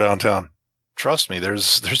apartments there are downtown. Trust me,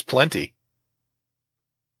 there's plenty.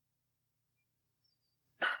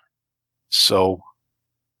 So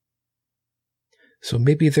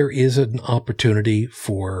maybe there is an opportunity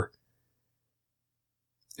for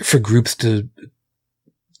groups to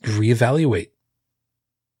reevaluate.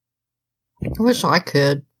 I wish I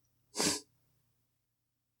could.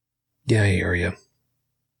 Yeah, I hear you.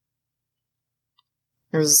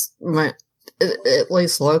 There's at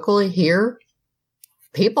least locally here,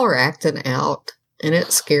 people are acting out, and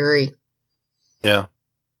it's scary. Yeah.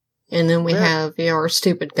 And then we have, our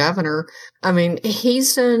stupid governor. I mean,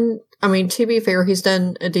 to be fair, he's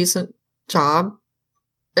done a decent job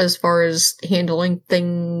as far as handling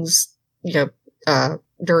things,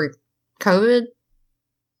 during COVID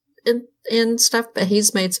and stuff, but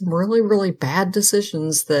he's made some really, really bad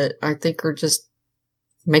decisions that I think are just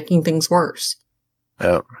making things worse.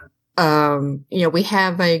 Yeah. We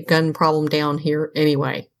have a gun problem down here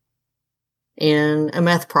anyway, and a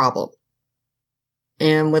meth problem.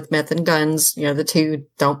 And with meth and guns, the two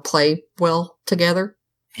don't play well together.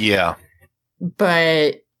 Yeah.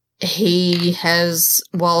 But he has,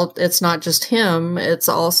 it's not just him, it's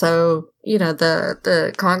also,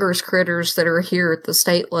 the Congress critters that are here at the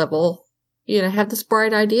state level, have this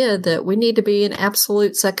bright idea that we need to be an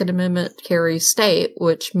absolute Second Amendment carry state,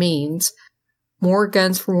 which means more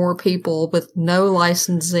guns for more people with no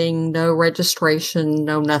licensing, no registration,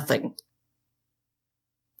 no nothing.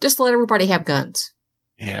 Just let everybody have guns.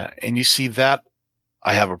 Yeah, and you see that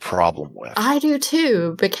I have a problem with. I do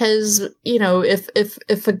too, because,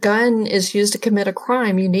 if a gun is used to commit a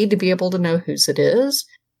crime, you need to be able to know whose it is.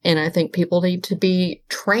 And I think people need to be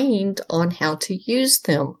trained on how to use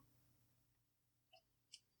them.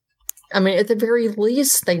 I mean, at the very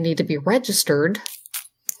least, they need to be registered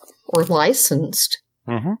or licensed.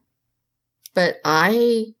 Mm-hmm. But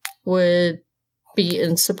I would be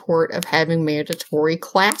in support of having mandatory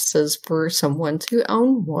classes for someone to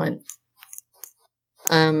own one.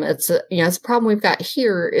 It's a problem we've got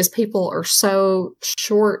here is people are so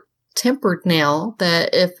short-tempered now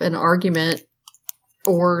that if an argument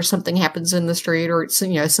or something happens in the street or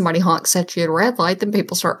somebody honks at you at a red light, then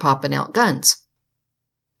people start popping out guns.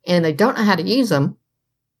 And they don't know how to use them.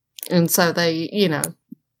 And so they,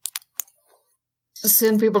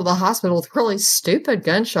 send people to the hospital with really stupid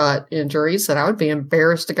gunshot injuries that I would be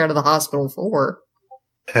embarrassed to go to the hospital for.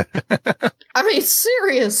 I mean,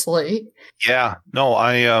 seriously. Yeah, no,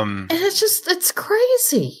 And it's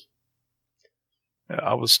crazy.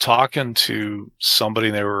 I was talking to somebody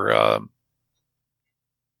and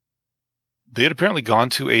they had apparently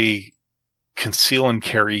gone to a conceal and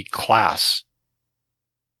carry class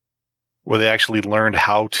where they actually learned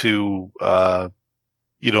how to,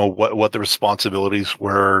 what the responsibilities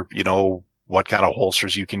were, what kind of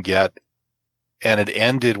holsters you can get. And it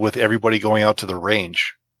ended with everybody going out to the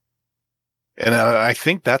range. And I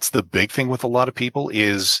think that's the big thing with a lot of people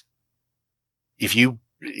is if you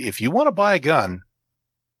want to buy a gun,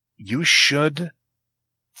 you should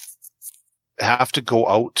have to go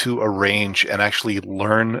out to a range and actually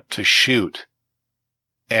learn to shoot.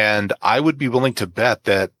 And I would be willing to bet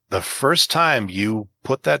that the first time you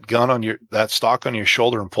put that gun that stock on your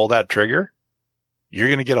shoulder and pull that trigger, you're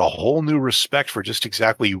going to get a whole new respect for just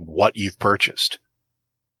exactly what you've purchased.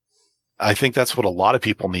 I think that's what a lot of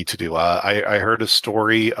people need to do. I heard a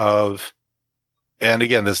story of, and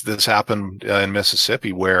again, this happened in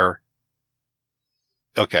Mississippi where,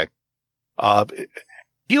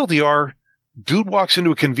 TLDR, dude walks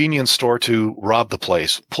into a convenience store to rob the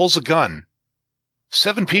place, pulls a gun.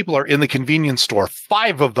 7 people are in the convenience store.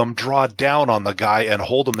 5 of them draw down on the guy and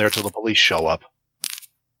hold him there till the police show up.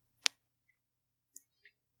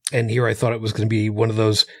 And here I thought it was going to be one of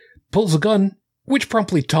those pulls a gun, which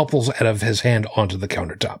promptly topples out of his hand onto the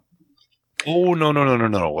countertop. Oh,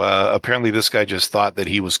 no. Apparently this guy just thought that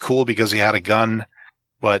he was cool because he had a gun.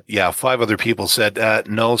 But yeah, 5 other people said,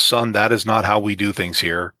 no, son, that is not how we do things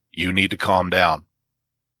here. You need to calm down.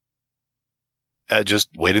 Just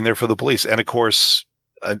waiting there for the police. And of course,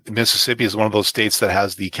 Mississippi is one of those states that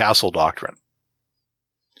has the castle doctrine,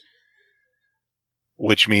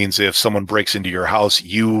 which means if someone breaks into your house,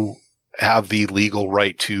 you have the legal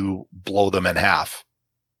right to blow them in half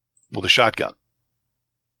with a shotgun.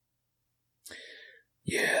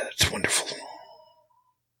 Yeah, that's wonderful.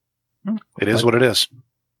 It is what it is.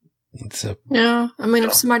 So, Yeah, I mean,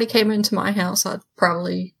 if somebody came into my house, I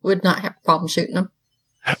probably would not have a problem shooting them.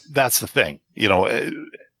 That's the thing.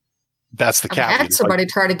 That's the I've caveat. had somebody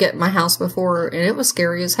try to get in my house before, and it was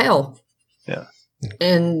scary as hell. Yeah.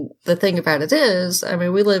 And the thing about it is, I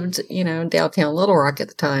mean, we lived, in downtown Little Rock at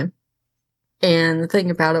the time. And the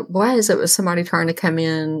thing about it was somebody trying to come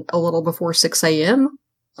in a little before 6 a.m.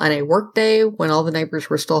 on a work day when all the neighbors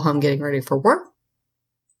were still home getting ready for work.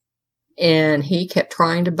 And he kept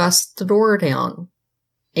trying to bust the door down.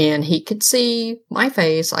 And he could see my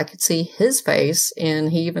face, I could see his face,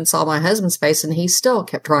 and he even saw my husband's face, and he still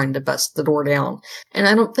kept trying to bust the door down. And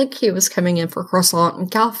I don't think he was coming in for croissant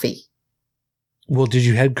and coffee. well, did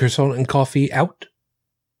you have croissant and coffee out?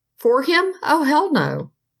 For him? Oh, hell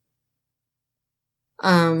no.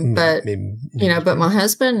 But, but my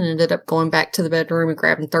husband ended up going back to the bedroom and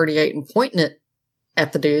grabbing 38 and pointing it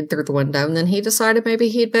at the dude through the window, and then he decided maybe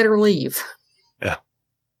he'd better leave. Yeah.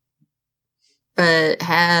 But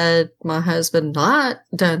had my husband not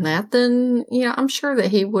done that, then, I'm sure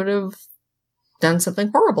that he would have done something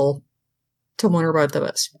horrible to one or both of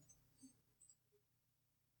us.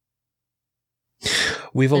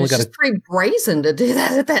 We've only got it's pretty brazen to do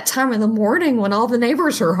that at that time in the morning when all the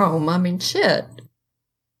neighbors are home. I mean, shit.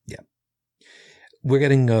 Yeah. We're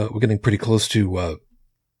getting pretty close to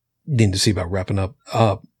needing to see about wrapping up.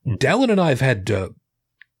 Dallin and I have had a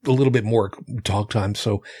little bit more talk time,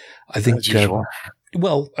 so I think.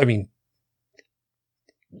 Well, I mean,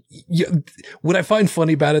 yeah. What I find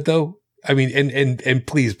funny about it, though, I mean, and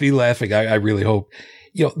please be laughing. I really hope.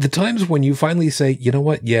 The times when you finally say, you know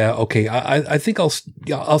what? Yeah, okay. I think I'll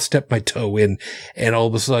step my toe in, and all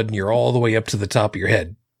of a sudden you're all the way up to the top of your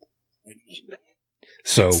head.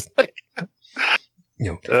 So,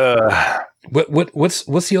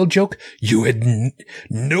 what's the old joke? You had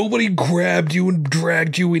nobody grabbed you and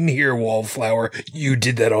dragged you in here, Wallflower. You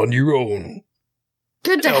did that on your own.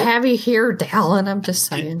 Good to have you here, Dallin. I'm just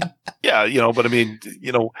saying. Yeah, but I mean,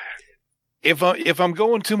 if I'm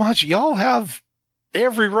going too much, y'all have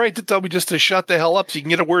every right to tell me just to shut the hell up so you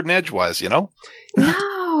can get a word in edgewise,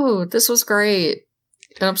 No, this was great.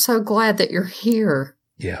 And I'm so glad that you're here.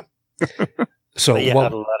 Yeah. So you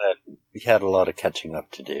had a lot of catching up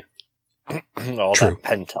to do. All true. That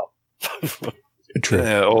pent up.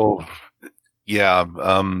 True. Yeah.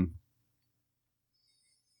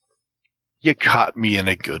 You caught me in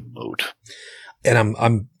a good mood. And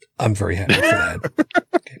I'm very happy for that.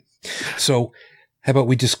 Okay. So how about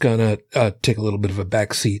we just gonna take a little bit of a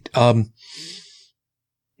back seat? Well,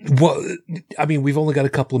 I mean, we've only got a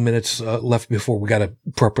couple of minutes left before we got to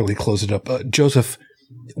properly close it up. Joseph,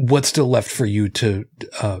 what's still left for you to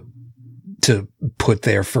put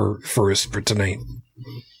there for us for tonight?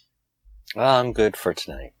 I'm good for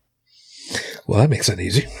tonight. Well, that makes it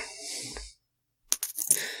easy.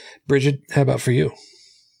 Bridget, how about for you?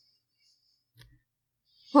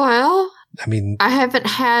 Well, I mean, I haven't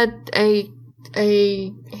had a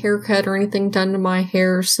haircut or anything done to my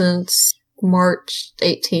hair since March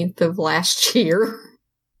 18th of last year.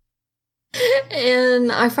 And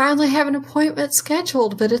I finally have an appointment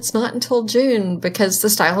scheduled, but it's not until June because the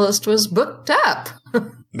stylist was booked up.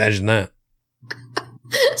 Imagine that.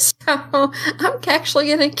 So I'm actually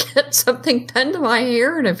going to get something done to my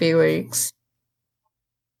hair in a few weeks.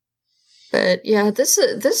 But yeah,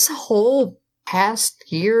 this whole past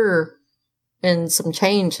year and some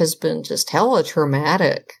change has been just hella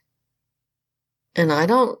traumatic. And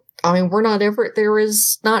there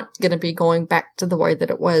is not going to be going back to the way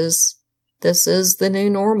that it was. This is the new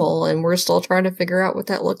normal, and we're still trying to figure out what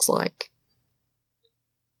that looks like.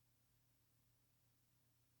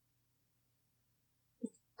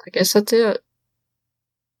 I guess that's it.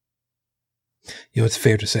 It's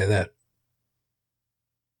fair to say that.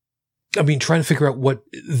 I mean, trying to figure out what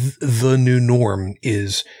the new norm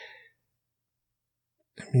is.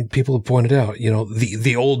 I mean, people have pointed out,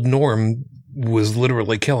 the old norm was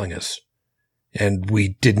literally killing us, and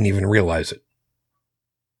we didn't even realize it.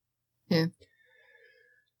 Yeah.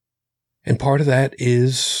 And part of that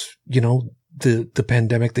is, the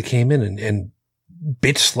pandemic that came in and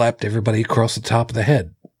bitch slapped everybody across the top of the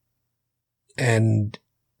head. And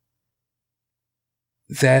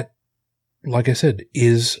that, like I said,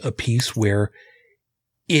 is a piece where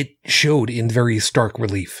it showed in very stark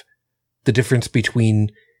relief the difference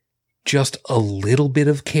between just a little bit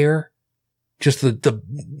of care, just the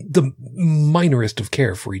minorest of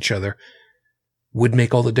care for each other would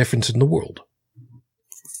make all the difference in the world.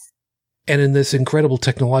 And in this incredible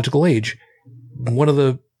technological age, one of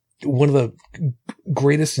the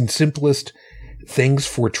greatest and simplest things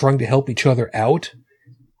for trying to help each other out,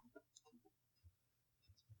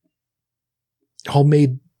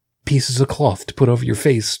 homemade pieces of cloth to put over your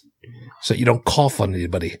face so you don't cough on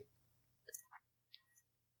anybody.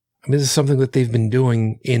 I mean, this is something that they've been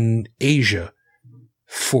doing in Asia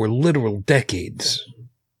for literal decades.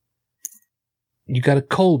 You got a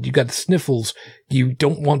cold, you got the sniffles, you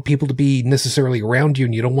don't want people to be necessarily around you,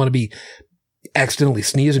 and you don't want to be accidentally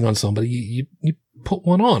sneezing on somebody. You put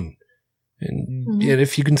one on. And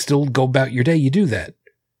if you can still go about your day, you do that.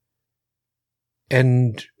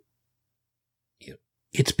 And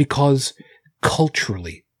it's because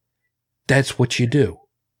culturally, that's what you do.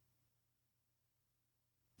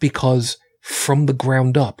 Because from the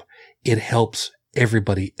ground up, it helps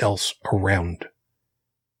everybody else around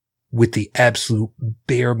with the absolute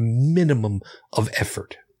bare minimum of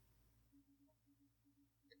effort.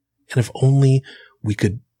 And if only we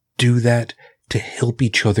could do that to help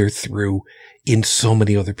each other through in so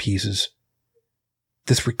many other pieces,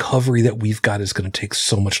 this recovery that we've got is going to take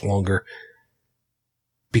so much longer,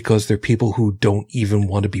 because there are people who don't even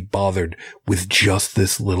want to be bothered with just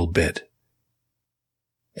this little bit.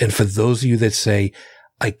 And for those of you that say,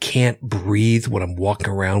 I can't breathe when I'm walking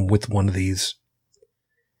around with one of these.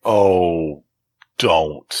 Oh,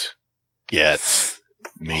 don't get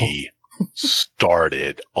me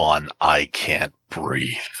started on I can't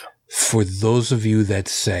breathe. For those of you that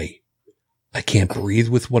say, I can't breathe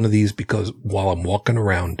with one of these because while I'm walking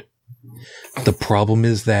around, the problem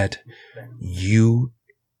is that you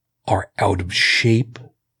are out of shape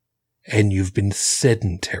and you've been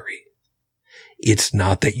sedentary. It's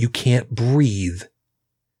not that you can't breathe.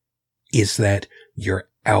 It's that you're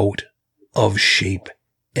out of shape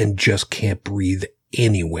and just can't breathe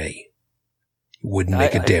anyway. It wouldn't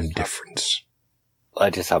make a damn difference. I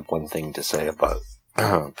just have one thing to say about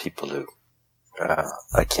people who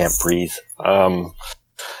I can't breathe.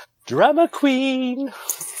 Drama queen.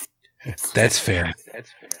 That's fair.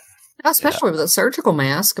 Especially with a surgical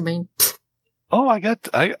mask. I mean, Oh, I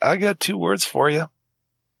got 2 words for you.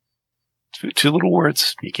 Two little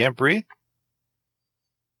words. You can't breathe.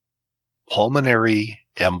 Pulmonary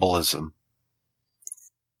embolism.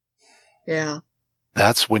 yeah.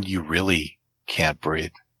 That's when you really can't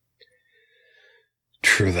breathe.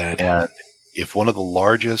 True that. And if one of the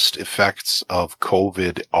largest effects of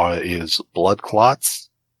COVID is blood clots,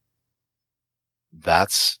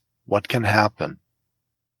 that's what can happen.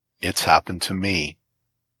 It's happened to me.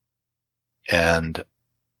 And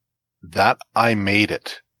that I made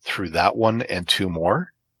it through that one and 2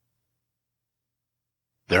 more.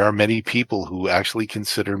 There are many people who actually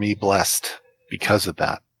consider me blessed because of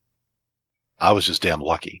that. I was just damn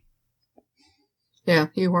lucky. Yeah,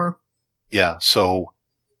 you were. Yeah. So,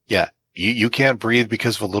 yeah, you can't breathe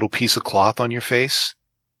because of a little piece of cloth on your face.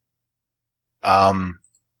 Tell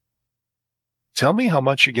me how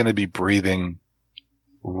much you're going to be breathing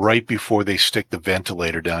right before they stick the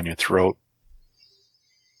ventilator down your throat.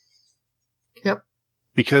 Yep.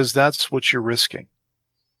 Because that's what you're risking.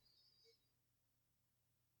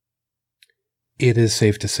 It is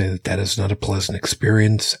safe to say that that is not a pleasant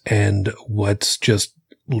experience, and let's just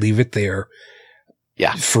leave it there.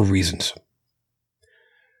 Yeah. For reasons.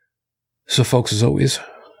 So, folks, as always,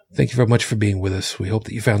 thank you very much for being with us. We hope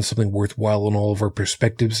that you found something worthwhile in all of our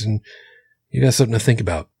perspectives, and you got something to think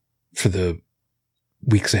about for the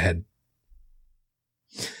weeks ahead.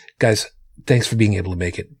 Guys, thanks for being able to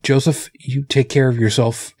make it. Joseph, you take care of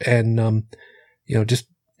yourself, and, just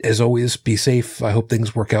as always, be safe. I hope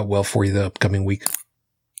things work out well for you the upcoming week.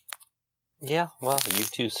 Yeah, well, you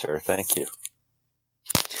too, sir. Thank you.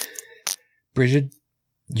 Bridget,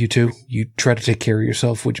 you too. You try to take care of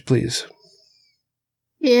yourself, would you please?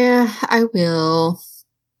 Yeah, I will.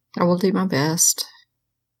 I will do my best.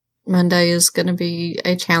 Monday is going to be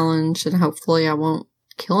a challenge, and hopefully I won't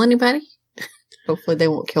kill anybody. Hopefully they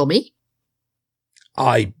won't kill me.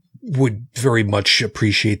 I would very much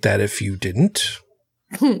appreciate that if you didn't.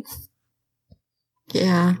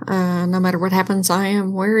 Yeah, no matter what happens, I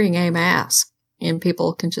am wearing a mask, and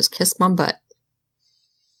people can just kiss my butt.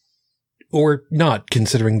 Or not,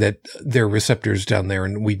 considering that there are receptors down there,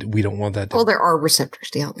 and we don't want that to... Well, there are receptors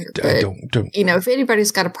down there, but, don't. If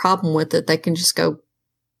anybody's got a problem with it, they can just go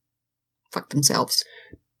fuck themselves.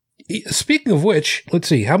 Speaking of which, let's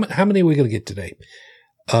see, how many are we going to get today?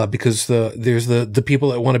 Because there's the people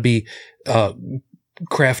that want to be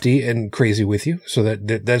crafty and crazy with you, so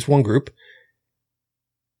that's one group.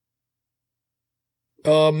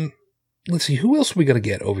 Let's see, who else are we going to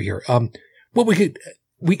get over here? Well, we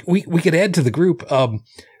could add to the group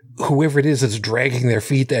whoever it is that's dragging their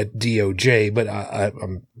feet at DOJ, but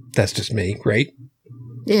that's just me, right?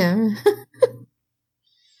 Yeah.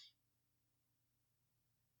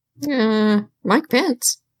 Mike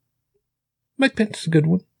Pence. Mike Pence is a good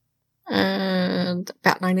one. And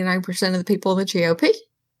about 99% of the people in the GOP.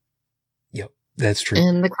 Yep, that's true.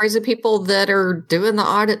 And the crazy people that are doing the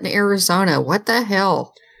audit in Arizona. What the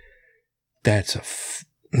hell? That's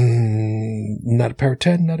not a power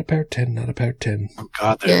 10, not a power 10, not a power 10. Oh,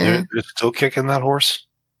 God, they're still kicking that horse?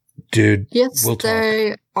 Dude, yes, we'll talk.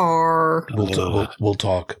 They are. We'll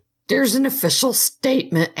talk. There's an official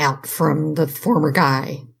statement out from the former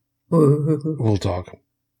guy. Ooh. We'll talk.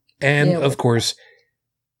 And, of course,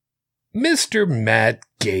 Mr. Matt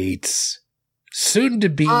Gates, soon to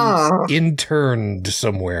be interned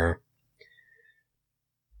somewhere.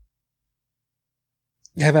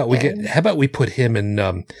 How about we put him and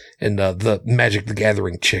the Magic the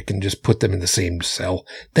Gathering chick and just put them in the same cell?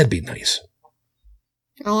 That'd be nice.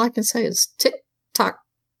 All I can say is tick-tock,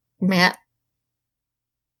 Matt.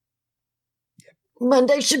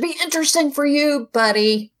 Monday should be interesting for you,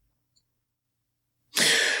 buddy.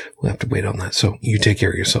 We'll have to wait on that. So you take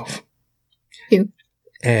care of yourself. You.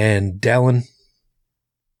 And Dallin,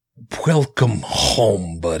 welcome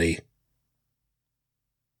home, buddy. It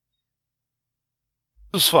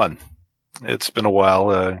was fun. It's been a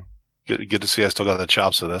while. Good to see I still got the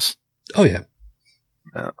chops for this. Oh, yeah.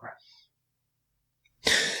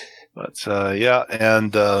 But,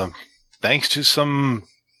 and thanks to some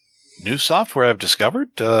new software I've discovered,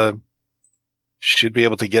 should be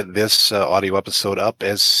able to get this audio episode up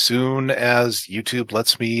as soon as YouTube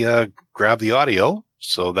lets me grab the audio.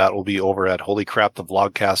 So that will be over at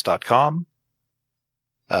holycrapthevlogcast.com,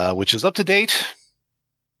 which is up to date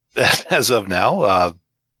as of now.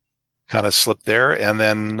 Kind of slipped there. And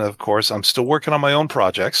then, of course, I'm still working on my own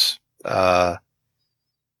projects. Got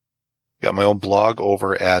my own blog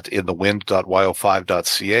over at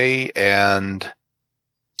inthewind.yo5.ca and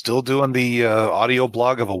still doing the audio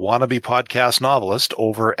blog of a wannabe podcast novelist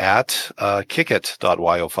over at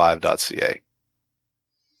kickit.yo5.ca.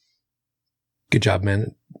 Good job,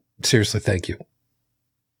 man. Seriously, thank you.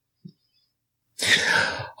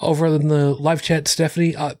 Over in the live chat,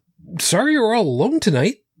 Stephanie, sorry you're all alone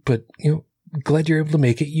tonight, but, glad you're able to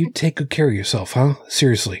make it. You take good care of yourself, huh?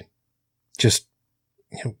 Seriously. Just,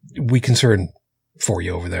 we concern for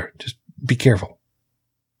you over there. Just be careful.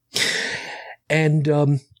 And,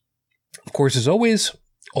 of course, as always,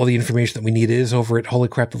 all the information that we need is over at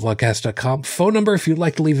holycrapthevlogcast.com. Phone number, if you'd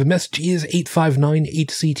like to leave a message, is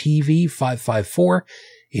 859-HCTV 554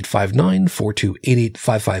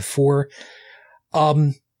 859-4288-554.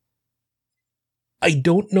 I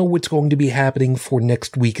don't know what's going to be happening for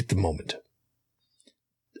next week at the moment.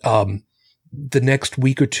 The next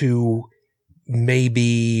week or two may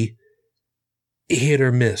be hit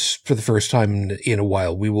or miss for the first time in a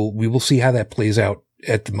while. We will see how that plays out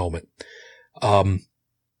at the moment.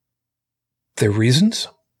 Their reasons?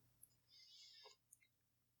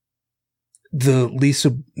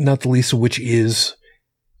 Not the least of which is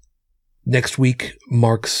next week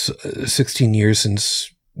marks 16 years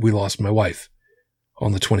since we lost my wife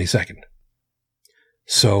on the 22nd.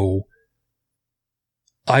 So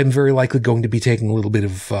I'm very likely going to be taking a little bit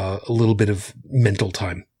of mental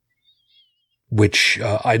time, which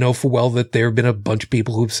I know full well that there have been a bunch of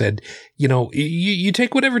people who've said, you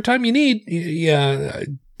take whatever time you need. Yeah, I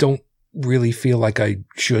don't really feel like I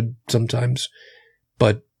should sometimes,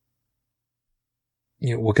 but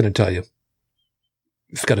what can I tell you?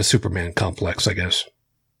 I've got a Superman complex, I guess.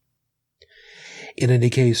 In any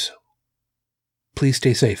case, please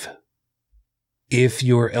stay safe. If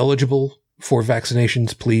you're eligible for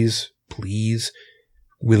vaccinations, please,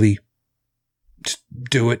 really just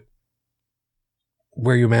do it.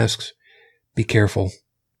 Wear your masks. Be careful.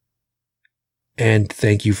 And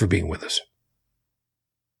thank you for being with us.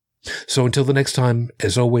 So until the next time,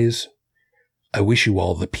 as always, I wish you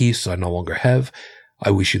all the peace I no longer have. I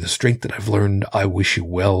wish you the strength that I've learned. I wish you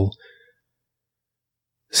well.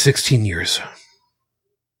 16 years.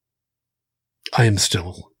 I am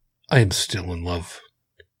still in love.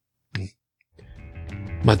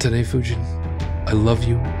 Matane Fujin, I love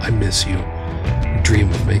you. I miss you. Dream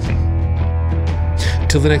of me.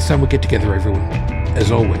 Till the next time we get together, everyone.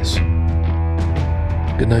 As always,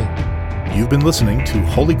 good night. You've been listening to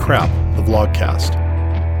Holy Crap, the Vlogcast.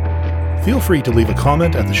 Feel free to leave a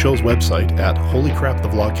comment at the show's website at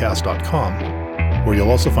holycrapthevlogcast.com, where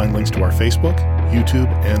you'll also find links to our Facebook, YouTube,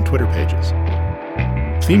 and Twitter pages.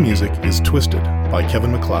 Theme music is Twisted by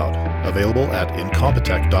Kevin MacLeod, available at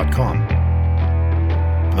incompetech.com.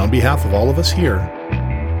 And on behalf of all of us here,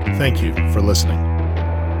 thank you for listening.